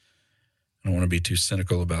 I don't want to be too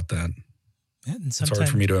cynical about that. Yeah, and it's hard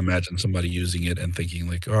for me to imagine somebody using it and thinking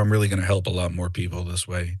like, oh, I'm really going to help a lot more people this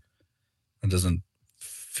way. It doesn't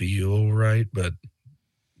feel right, but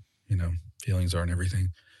feelings aren't everything.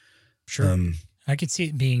 Sure. I could see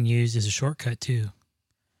it being used as a shortcut too.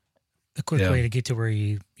 A quick way to get to where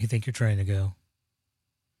you think you're trying to go.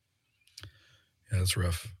 Yeah, that's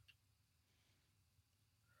rough.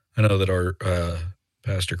 I know that our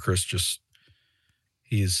Pastor Chris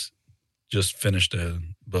he's just finished a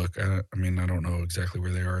book. I don't know exactly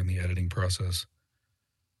where they are in the editing process,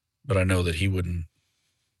 but I know that he wouldn't,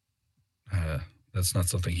 that's not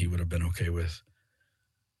something he would have been okay with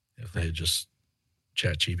if they had just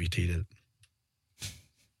ChatGPT'd it.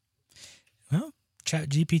 Well,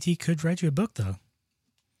 ChatGPT could write you a book, though.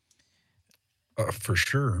 For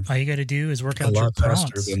sure. All you got to do is work out your prompts. A lot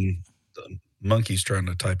faster than the monkeys trying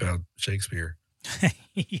to type out Shakespeare.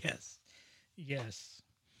 Yes.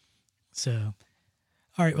 So,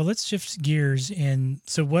 all right, well, let's shift gears. And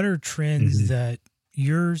so what are trends that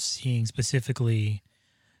you're seeing specifically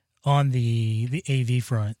on the AV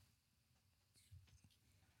front?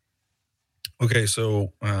 Okay,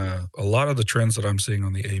 so a lot of the trends that I'm seeing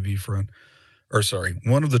on the AV front,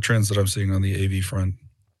 one of the trends that I'm seeing on the AV front,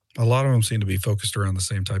 a lot of them seem to be focused around the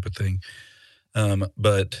same type of thing.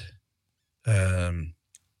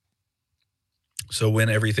 So when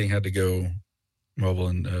everything had to go mobile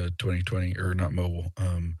in 2020, or not mobile,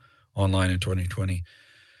 online in 2020,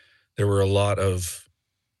 there were a lot of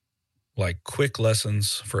like quick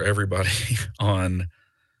lessons for everybody on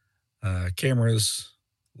cameras,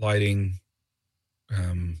 lighting.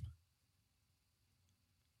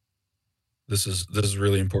 This is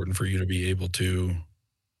really important for you to be able to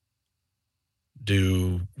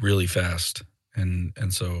do really fast, and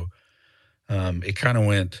so it kind of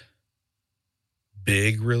went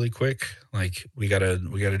big really quick. Like we gotta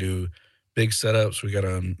do big setups. We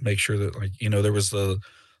gotta make sure that there was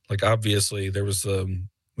obviously there was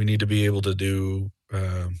we need to be able to do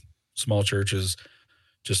small churches,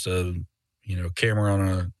 just a camera on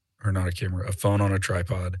a phone on a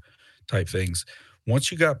tripod type things.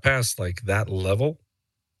 Once you got past like that level,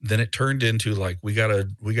 then it turned into like we gotta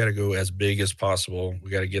go as big as possible.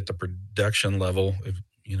 We gotta get the production level.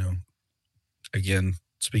 Again,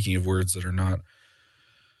 speaking of words that are not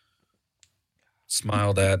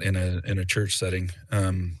smiled at in a church setting,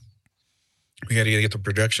 we got to get the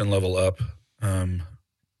production level up, and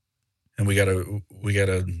we got to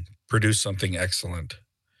produce something excellent.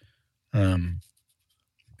 And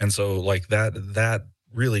so like that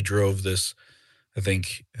really drove this, I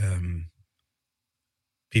think,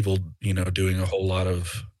 people, doing a whole lot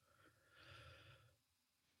of,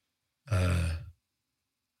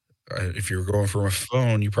 if you were going from a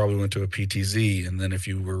phone, you probably went to a PTZ. And then if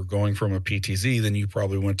you were going from a PTZ, then you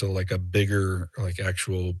probably went to like a bigger, like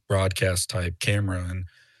actual broadcast type camera.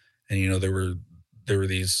 and there were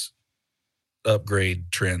these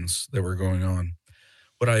upgrade trends that were going on.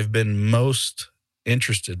 What I've been most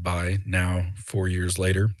interested by now, 4 years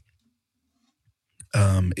later,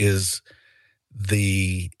 is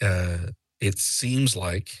the it seems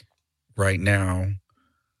like right now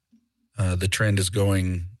the trend is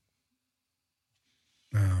going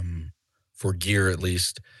for gear, at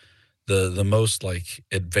least the most like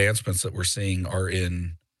advancements that we're seeing are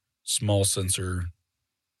in small sensor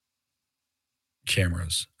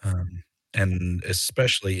cameras, and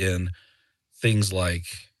especially in things like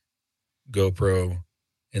GoPro,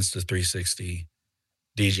 Insta360,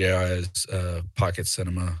 DJI's Pocket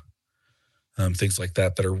Cinema, things like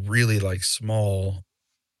that that are really like small,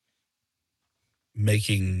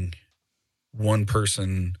 making one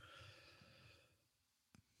person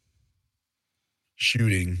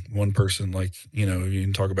shooting, one person, like, you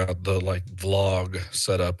can talk about the like vlog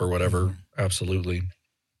setup or whatever. Absolutely.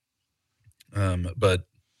 But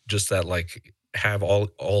just that, like, have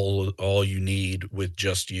all you need with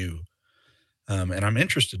just you. And I'm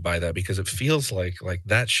interested by that because it feels like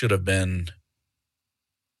that should have been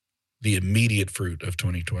the immediate fruit of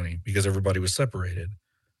 2020 because everybody was separated.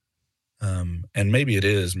 And maybe it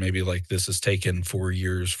is, maybe like this has taken 4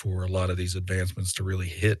 years for a lot of these advancements to really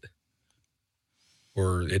hit,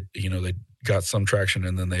 or they got some traction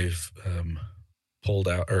and then they've pulled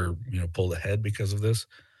out, or pulled ahead because of this.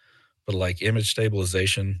 But like image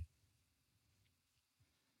stabilization,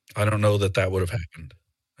 I don't know that would have happened.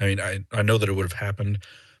 I mean, I know that it would have happened,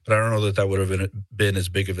 but I don't know that would have been as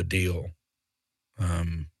big of a deal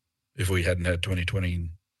if we hadn't had 2020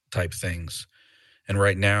 type things. And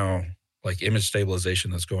right now, like image stabilization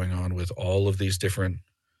that's going on with all of these different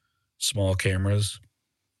small cameras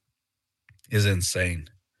is insane.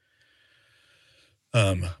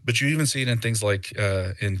 But you even see it in things like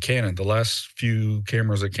in Canon. The last few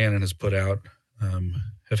cameras that Canon has put out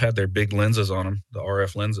have had their big lenses on them, the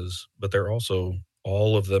RF lenses, but they're also,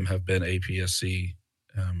 all of them have been APS-C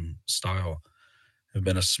style, have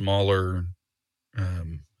been a smaller,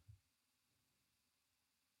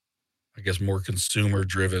 I guess, more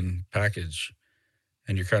consumer-driven package.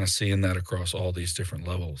 And you're kind of seeing that across all these different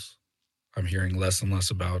levels. I'm hearing less and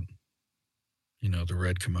less about, the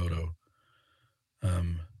red Komodo.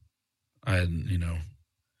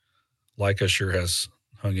 Leica sure has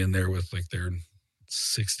hung in there with like their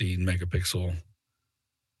 16 megapixel,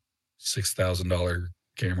 $6,000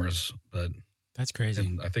 cameras, but that's crazy.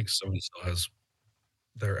 And I think Sony still has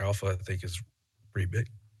their Alpha, I think, is pretty big,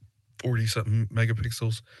 40 something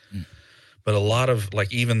megapixels. But a lot of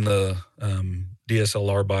like even the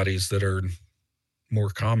DSLR bodies that are more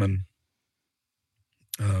common,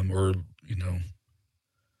 or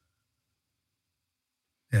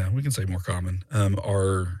we can say more common,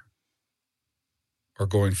 are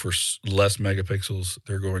going for less megapixels.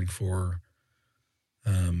 They're going for,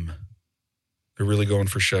 they're really going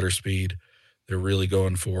for shutter speed. They're really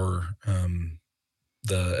going for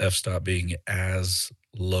the f-stop being as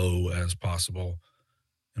low as possible.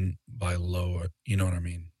 And by low, you know what I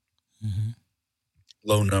mean? Mm-hmm.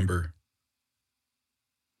 Low number,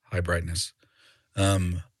 high brightness,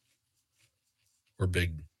 or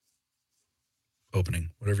big opening,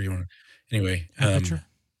 whatever you want. Anyway,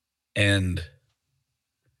 and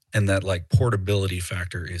that like portability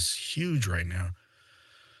factor is huge right now.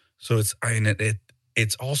 So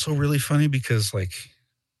it's also really funny because like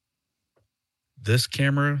this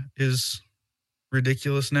camera is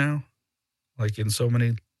ridiculous now, like in so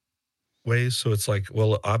many ways. So it's like,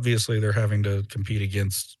 well, obviously they're having to compete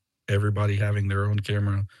against everybody having their own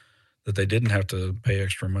camera that they didn't have to pay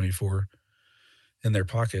extra money for in their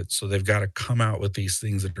pocket. So they've got to come out with these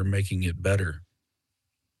things that are making it better.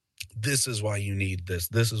 This is why you need this.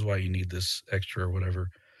 This is why you need this extra or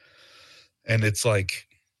whatever. And it's like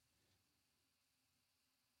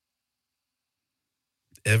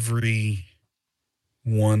every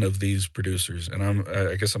one of these producers, and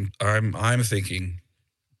I guess I'm thinking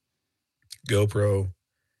GoPro,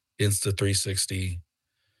 Insta360,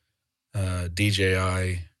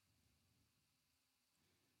 DJI.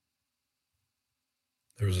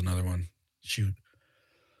 There was another one. Shoot.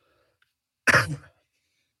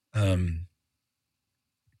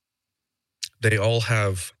 They all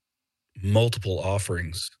have multiple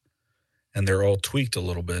offerings and they're all tweaked a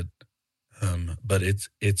little bit. But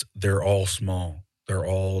they're all small. They're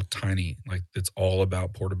all tiny. Like it's all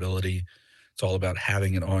about portability. It's all about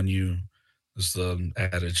having it on you. It's the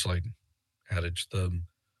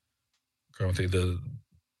the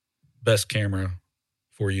best camera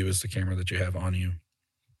for you is the camera that you have on you.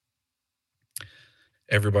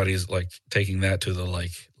 Everybody's like taking that to the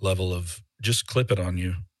like level of just clip it on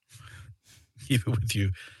you. even with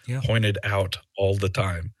you Yeah. pointed out all the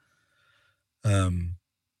time.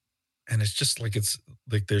 And it's just like it's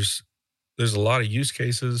like there's a lot of use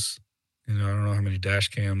cases. You know, I don't know how many dash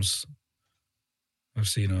cams I've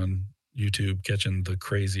seen on YouTube catching the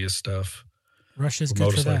craziest stuff. Russia's or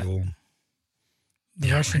good for that. motorcycle. The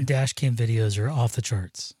Yeah, Russian right. dash cam videos are off the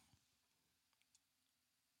charts.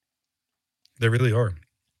 They really are.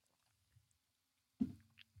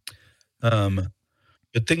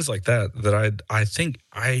 But things like that I think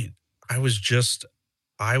I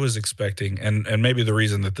was expecting, and maybe the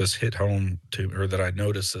reason that this hit home to, or that I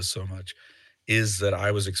noticed this so much, is that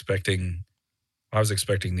I was expecting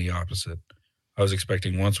the opposite. I was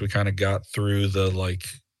expecting, once we kind of got through the like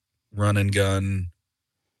run and gun,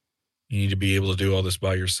 you need to be able to do all this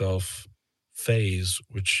by yourself phase,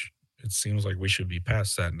 which it seems like we should be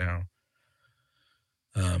past that now.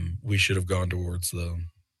 We should have gone towards the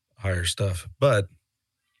higher stuff. But,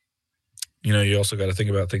 you know, you also got to think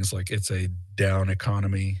about things like it's a down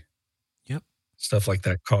economy. Yep. Stuff like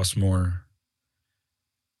that costs more.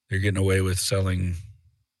 They're getting away with selling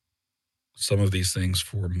some of these things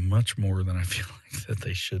for much more than I feel like that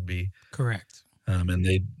they should be. Correct. And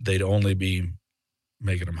they'd only be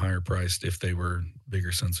making them higher priced if they were bigger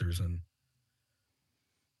sensors and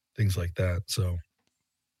things like that. So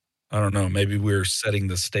I don't know. Maybe we're setting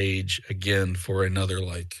the stage again for another,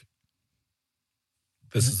 like,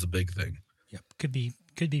 this is a big thing. Yep. Could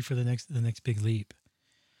be for the next big leap.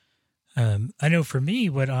 I know for me,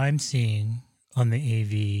 what I'm seeing on the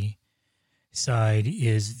AV side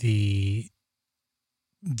is the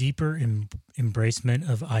deeper embracement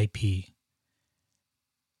of IP.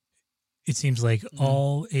 It seems like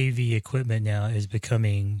all AV equipment now is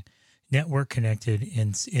becoming network connected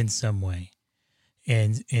in some way.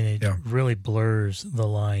 And it really blurs the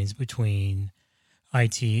lines between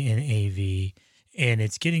IT and AV. And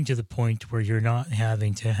it's getting to the point where you're not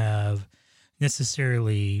having to have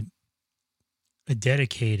necessarily a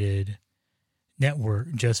dedicated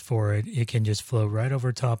network just for it. It can just flow right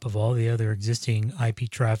over top of all the other existing IP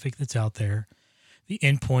traffic that's out there. The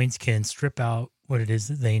endpoints can strip out what it is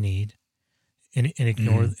that they need and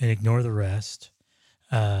ignore the rest.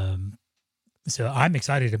 So I'm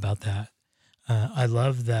excited about that. I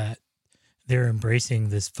love that they're embracing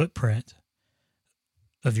this footprint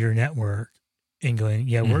of your network and going,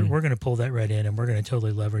 we're going to pull that right in, and we're going to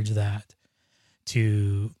totally leverage that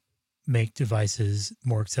to make devices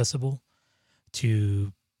more accessible,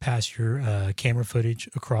 to pass your camera footage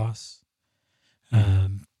across.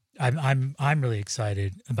 I'm really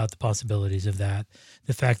excited about the possibilities of that.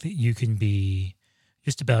 The fact that you can be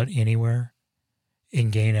just about anywhere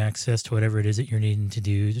and gain access to whatever it is that you're needing to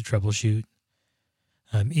do to troubleshoot.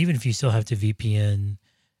 Even if you still have to VPN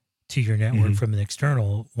to your network from an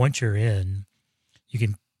external, once you're in, you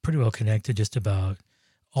can pretty well connect to just about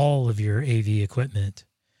all of your AV equipment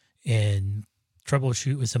and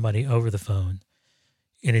troubleshoot with somebody over the phone.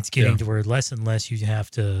 And it's getting to where less and less you have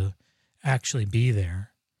to actually be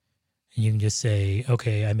there. And you can just say,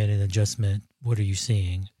 okay, I'm in an adjustment. What are you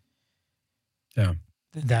seeing? Yeah.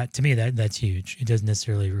 That, to me, that's huge. It doesn't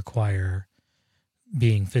necessarily require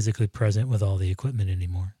being physically present with all the equipment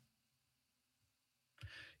anymore.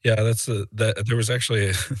 Yeah, there was actually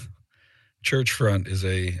a Churchfront is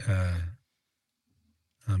a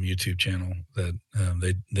YouTube channel that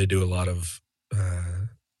they do a lot of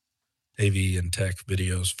AV and tech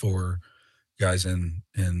videos for guys in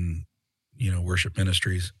worship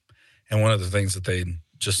ministries. And one of the things that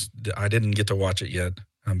I didn't get to watch it yet,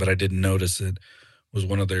 but I did notice it, was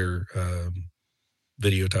one of their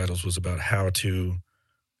video titles was about how to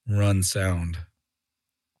run sound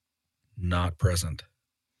not present.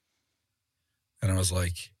 And I was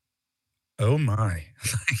like, oh my.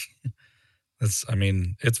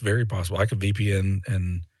 It's very possible. I could VPN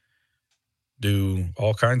and do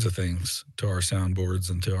all kinds of things to our soundboards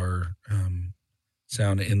and to our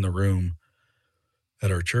sound in the room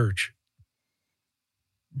at our church.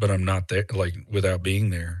 But I'm not there, like, without being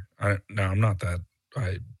there. I'm not that.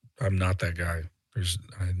 I'm not that guy.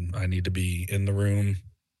 I need to be in the room.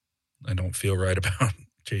 I don't feel right about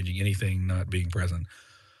changing anything, not being present.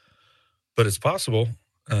 But it's possible.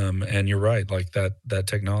 And you're right. Like that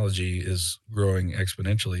technology is growing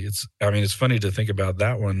exponentially. It's funny to think about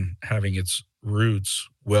that one having its roots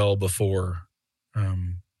well before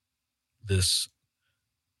this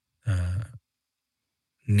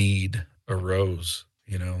need arose.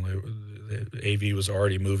 You know, AV was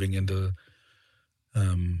already moving into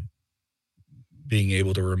being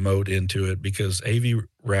able to remote into it, because AV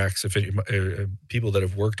racks, people that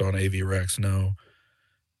have worked on AV racks know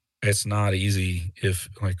it's not easy. If,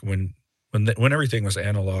 like, when when everything was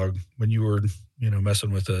analog, when you were,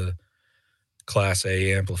 messing with a Class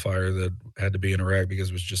A amplifier that had to be in a rack because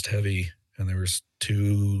it was just heavy, and there was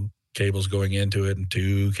 2 cables going into it and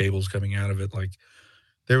 2 cables coming out of it. Like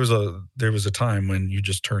there was a time when you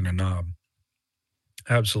just turn a knob.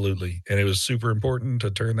 Absolutely. And it was super important to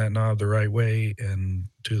turn that knob the right way and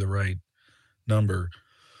to the right number.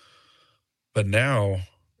 But now,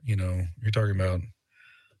 you're talking about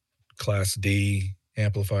Class D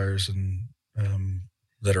amplifiers and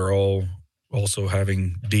that are all also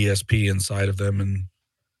having DSP inside of them and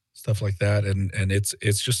stuff like that. And it's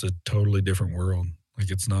just a totally different world. Like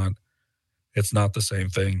it's not the same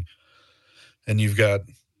thing. And you've got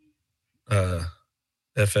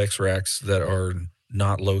FX racks that are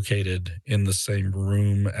not located in the same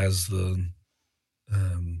room as the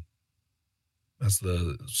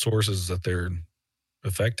sources that they're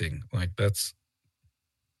affecting. Like that's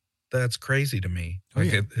crazy to me.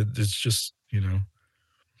 Like it's just,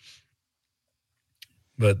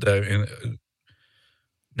 but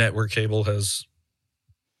network cable has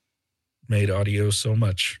made audio so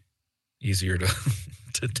much easier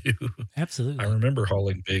to do. Absolutely. I remember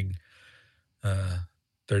hauling big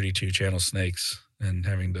 32 channel snakes and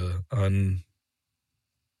having to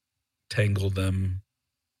untangle them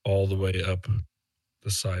all the way up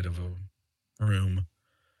the side of a room.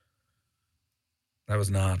 That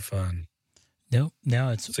was not fun. Nope.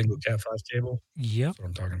 Now it's single Cat5 cable. Yep. That's what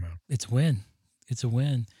I'm talking about. It's a win. It's a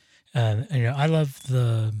win. I love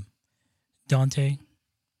the Dante.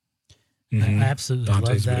 Mm-hmm. I absolutely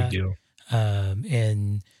Dante's love that. A big deal.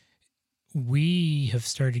 And we have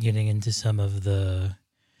started getting into some of the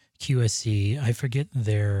QSC. I forget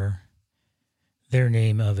their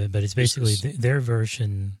name of it, but it's basically their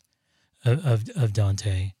version of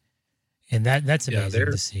Dante, and that's amazing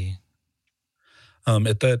to see.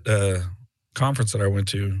 At that conference that I went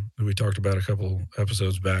to, that we talked about a couple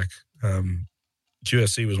episodes back,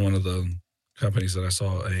 QSC was one of the companies that I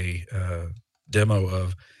saw a demo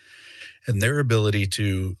of, and their ability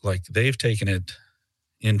to, like, they've taken it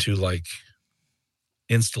into like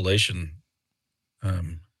installation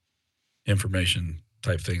information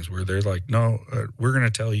type things where they're like, no, we're going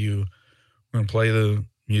to tell you, we're going to play the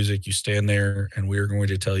music, you stand there, and we're going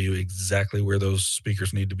to tell you exactly where those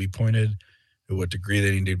speakers need to be pointed, at what degree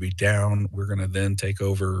they need to be down. We're going to then take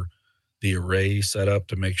over the array setup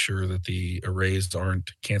to make sure that the arrays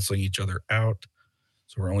aren't canceling each other out.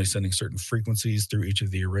 So we're only sending certain frequencies through each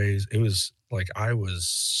of the arrays. It was like, I was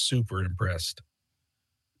super impressed.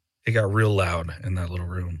 It got real loud in that little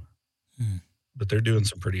room. But they're doing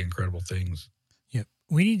some pretty incredible things. Yep.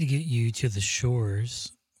 We need to get you to the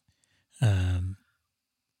shores so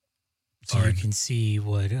you can see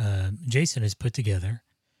what Jason has put together.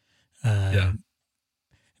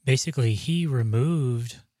 Basically, he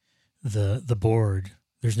removed the board.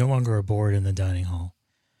 There's no longer a board in the dining hall.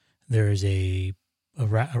 There is a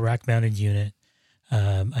rack-mounted unit.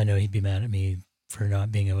 I know he'd be mad at me for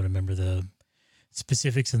not being able to remember the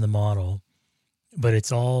specifics in the model, but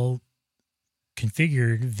it's all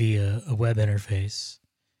configured via a web interface.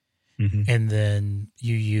 Mm-hmm. And then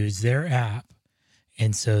you use their app.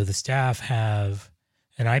 And so the staff have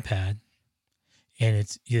an iPad, and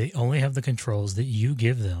they only have the controls that you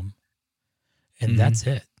give them, and that's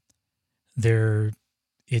it.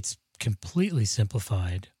 It's completely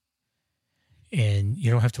simplified, and you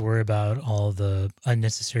don't have to worry about all the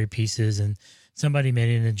unnecessary pieces. And somebody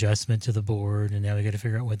made an adjustment to the board, and now we got to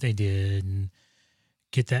figure out what they did and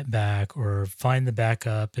get that back or find the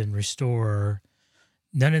backup and restore.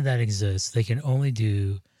 None of that exists. They can only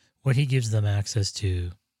do what he gives them access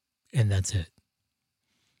to, and that's it.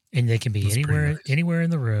 And they can be anywhere in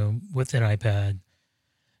the room with an iPad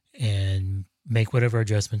and make whatever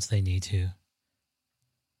adjustments they need to.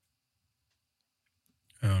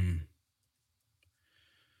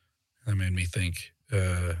 That made me think.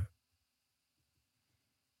 Hold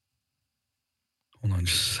on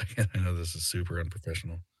just a second. I know this is super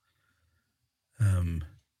unprofessional.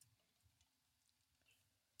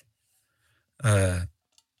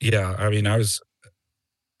 Yeah, I mean, I was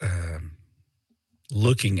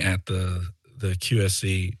looking at the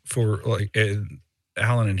QSC for, like,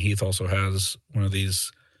 Alan and Heath also has one of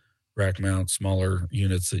these rack mount smaller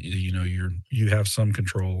units that you have some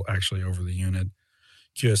control actually over the unit.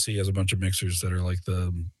 QSC has a bunch of mixers that are like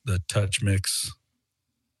the touch mix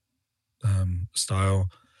style.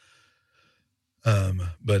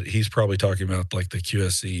 But he's probably talking about like the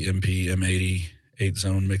QSC MP M80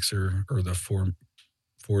 8-zone mixer or the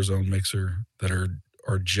 4-zone mixer that are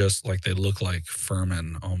just like, they look like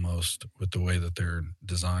Furman almost with the way that they're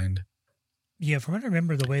designed. Yeah, from what I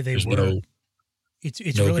remember, the way they work.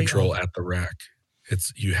 it's no really control at the rack.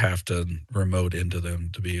 You have to remote into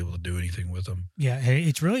them to be able to do anything with them. Yeah, and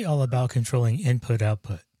it's really all about controlling input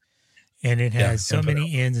output. And it has so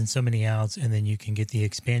many ins and so many outs, and then you can get the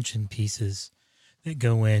expansion pieces that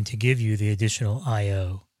go in to give you the additional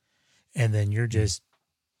I/O, and then you're just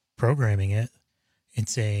programming it and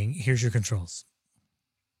saying, "Here's your controls."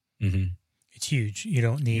 Mm-hmm. It's huge. You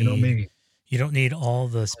don't need you don't need all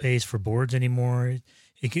the space for boards anymore.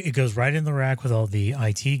 It goes right in the rack with all the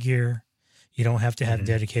IT gear. You don't have to have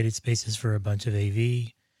dedicated spaces for a bunch of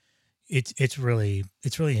AV. It's really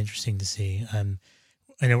interesting to see.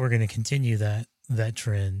 I know we're going to continue that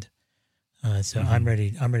trend. So I'm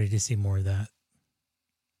ready to see more of that.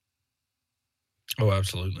 Oh,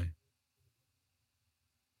 absolutely.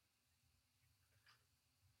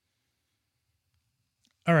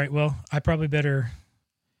 All right. Well, I probably better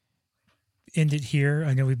end it here.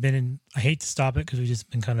 I know I hate to stop it because we've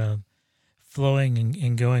just been kind of flowing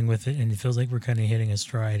and going with it. And it feels like we're kind of hitting a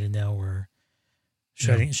stride, and now we're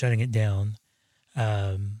shutting it down.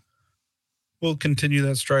 We'll continue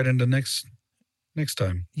that stride into next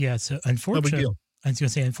time. Yeah. So unfortunately, I was going to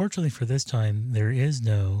say, unfortunately for this time, there is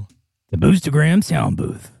no the Boostergram sound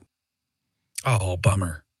booth. Oh,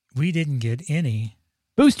 bummer. We didn't get any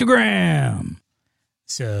Boostergram.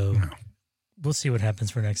 So we'll see what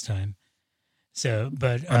happens for next time. So,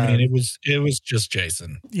 but I mean, it was just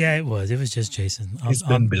Jason. Yeah, it was just Jason. He's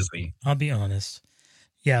been busy. I'll be honest.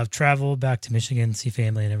 Yeah, I've traveled back to Michigan, see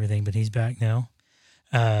family and everything, but he's back now.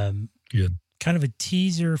 Good. Kind of a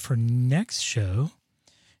teaser for next show.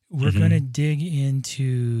 We're going to dig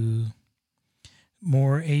into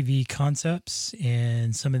more AV concepts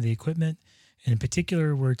and some of the equipment. And in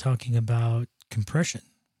particular, we're talking about compression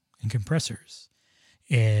and compressors.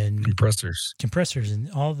 And compressors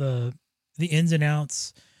and all the ins and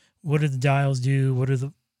outs. What do the dials do? What is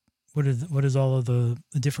all of the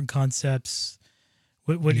different concepts?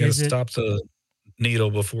 What you is it? Stop the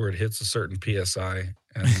needle before it hits a certain PSI.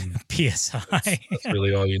 And PSI. That's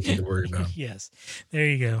really all you need to worry about. Yes. There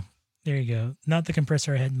you go. Not the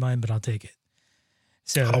compressor I had in mind, but I'll take it.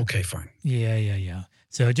 So okay, fine. Yeah.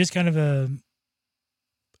 So just kind of a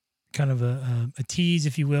tease,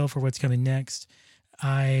 if you will, for what's coming next.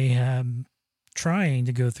 I am trying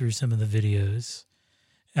to go through some of the videos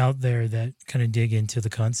out there that kind of dig into the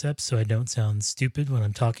concepts so I don't sound stupid when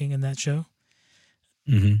I'm talking in that show.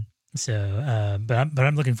 Mm-hmm. So, but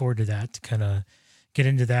I'm looking forward to that, to kind of get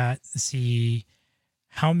into that, see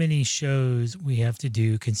how many shows we have to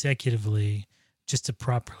do consecutively just to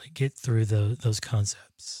properly get through those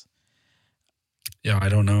concepts. Yeah, I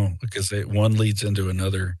don't know, because one leads into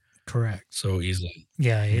another. Correct. So easily.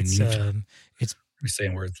 Yeah, it's you're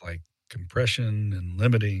saying where it's like compression and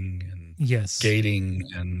limiting and gating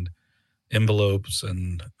and envelopes,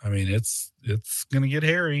 and I mean it's gonna get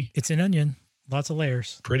hairy. It's an onion, lots of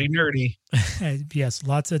layers. Pretty nerdy. Yes,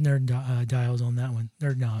 lots of nerd dials on that one,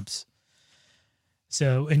 nerd knobs.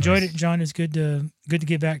 So enjoyed it, John. It's good to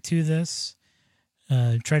get back to this.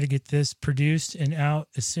 Try to get this produced and out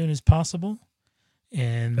as soon as possible,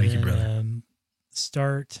 and Thank you, brother.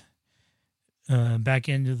 Start back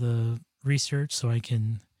into the research so I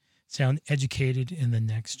can sound educated in the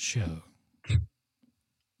next show.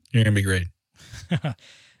 You're gonna be great.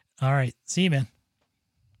 All right. See you, man.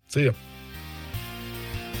 See you.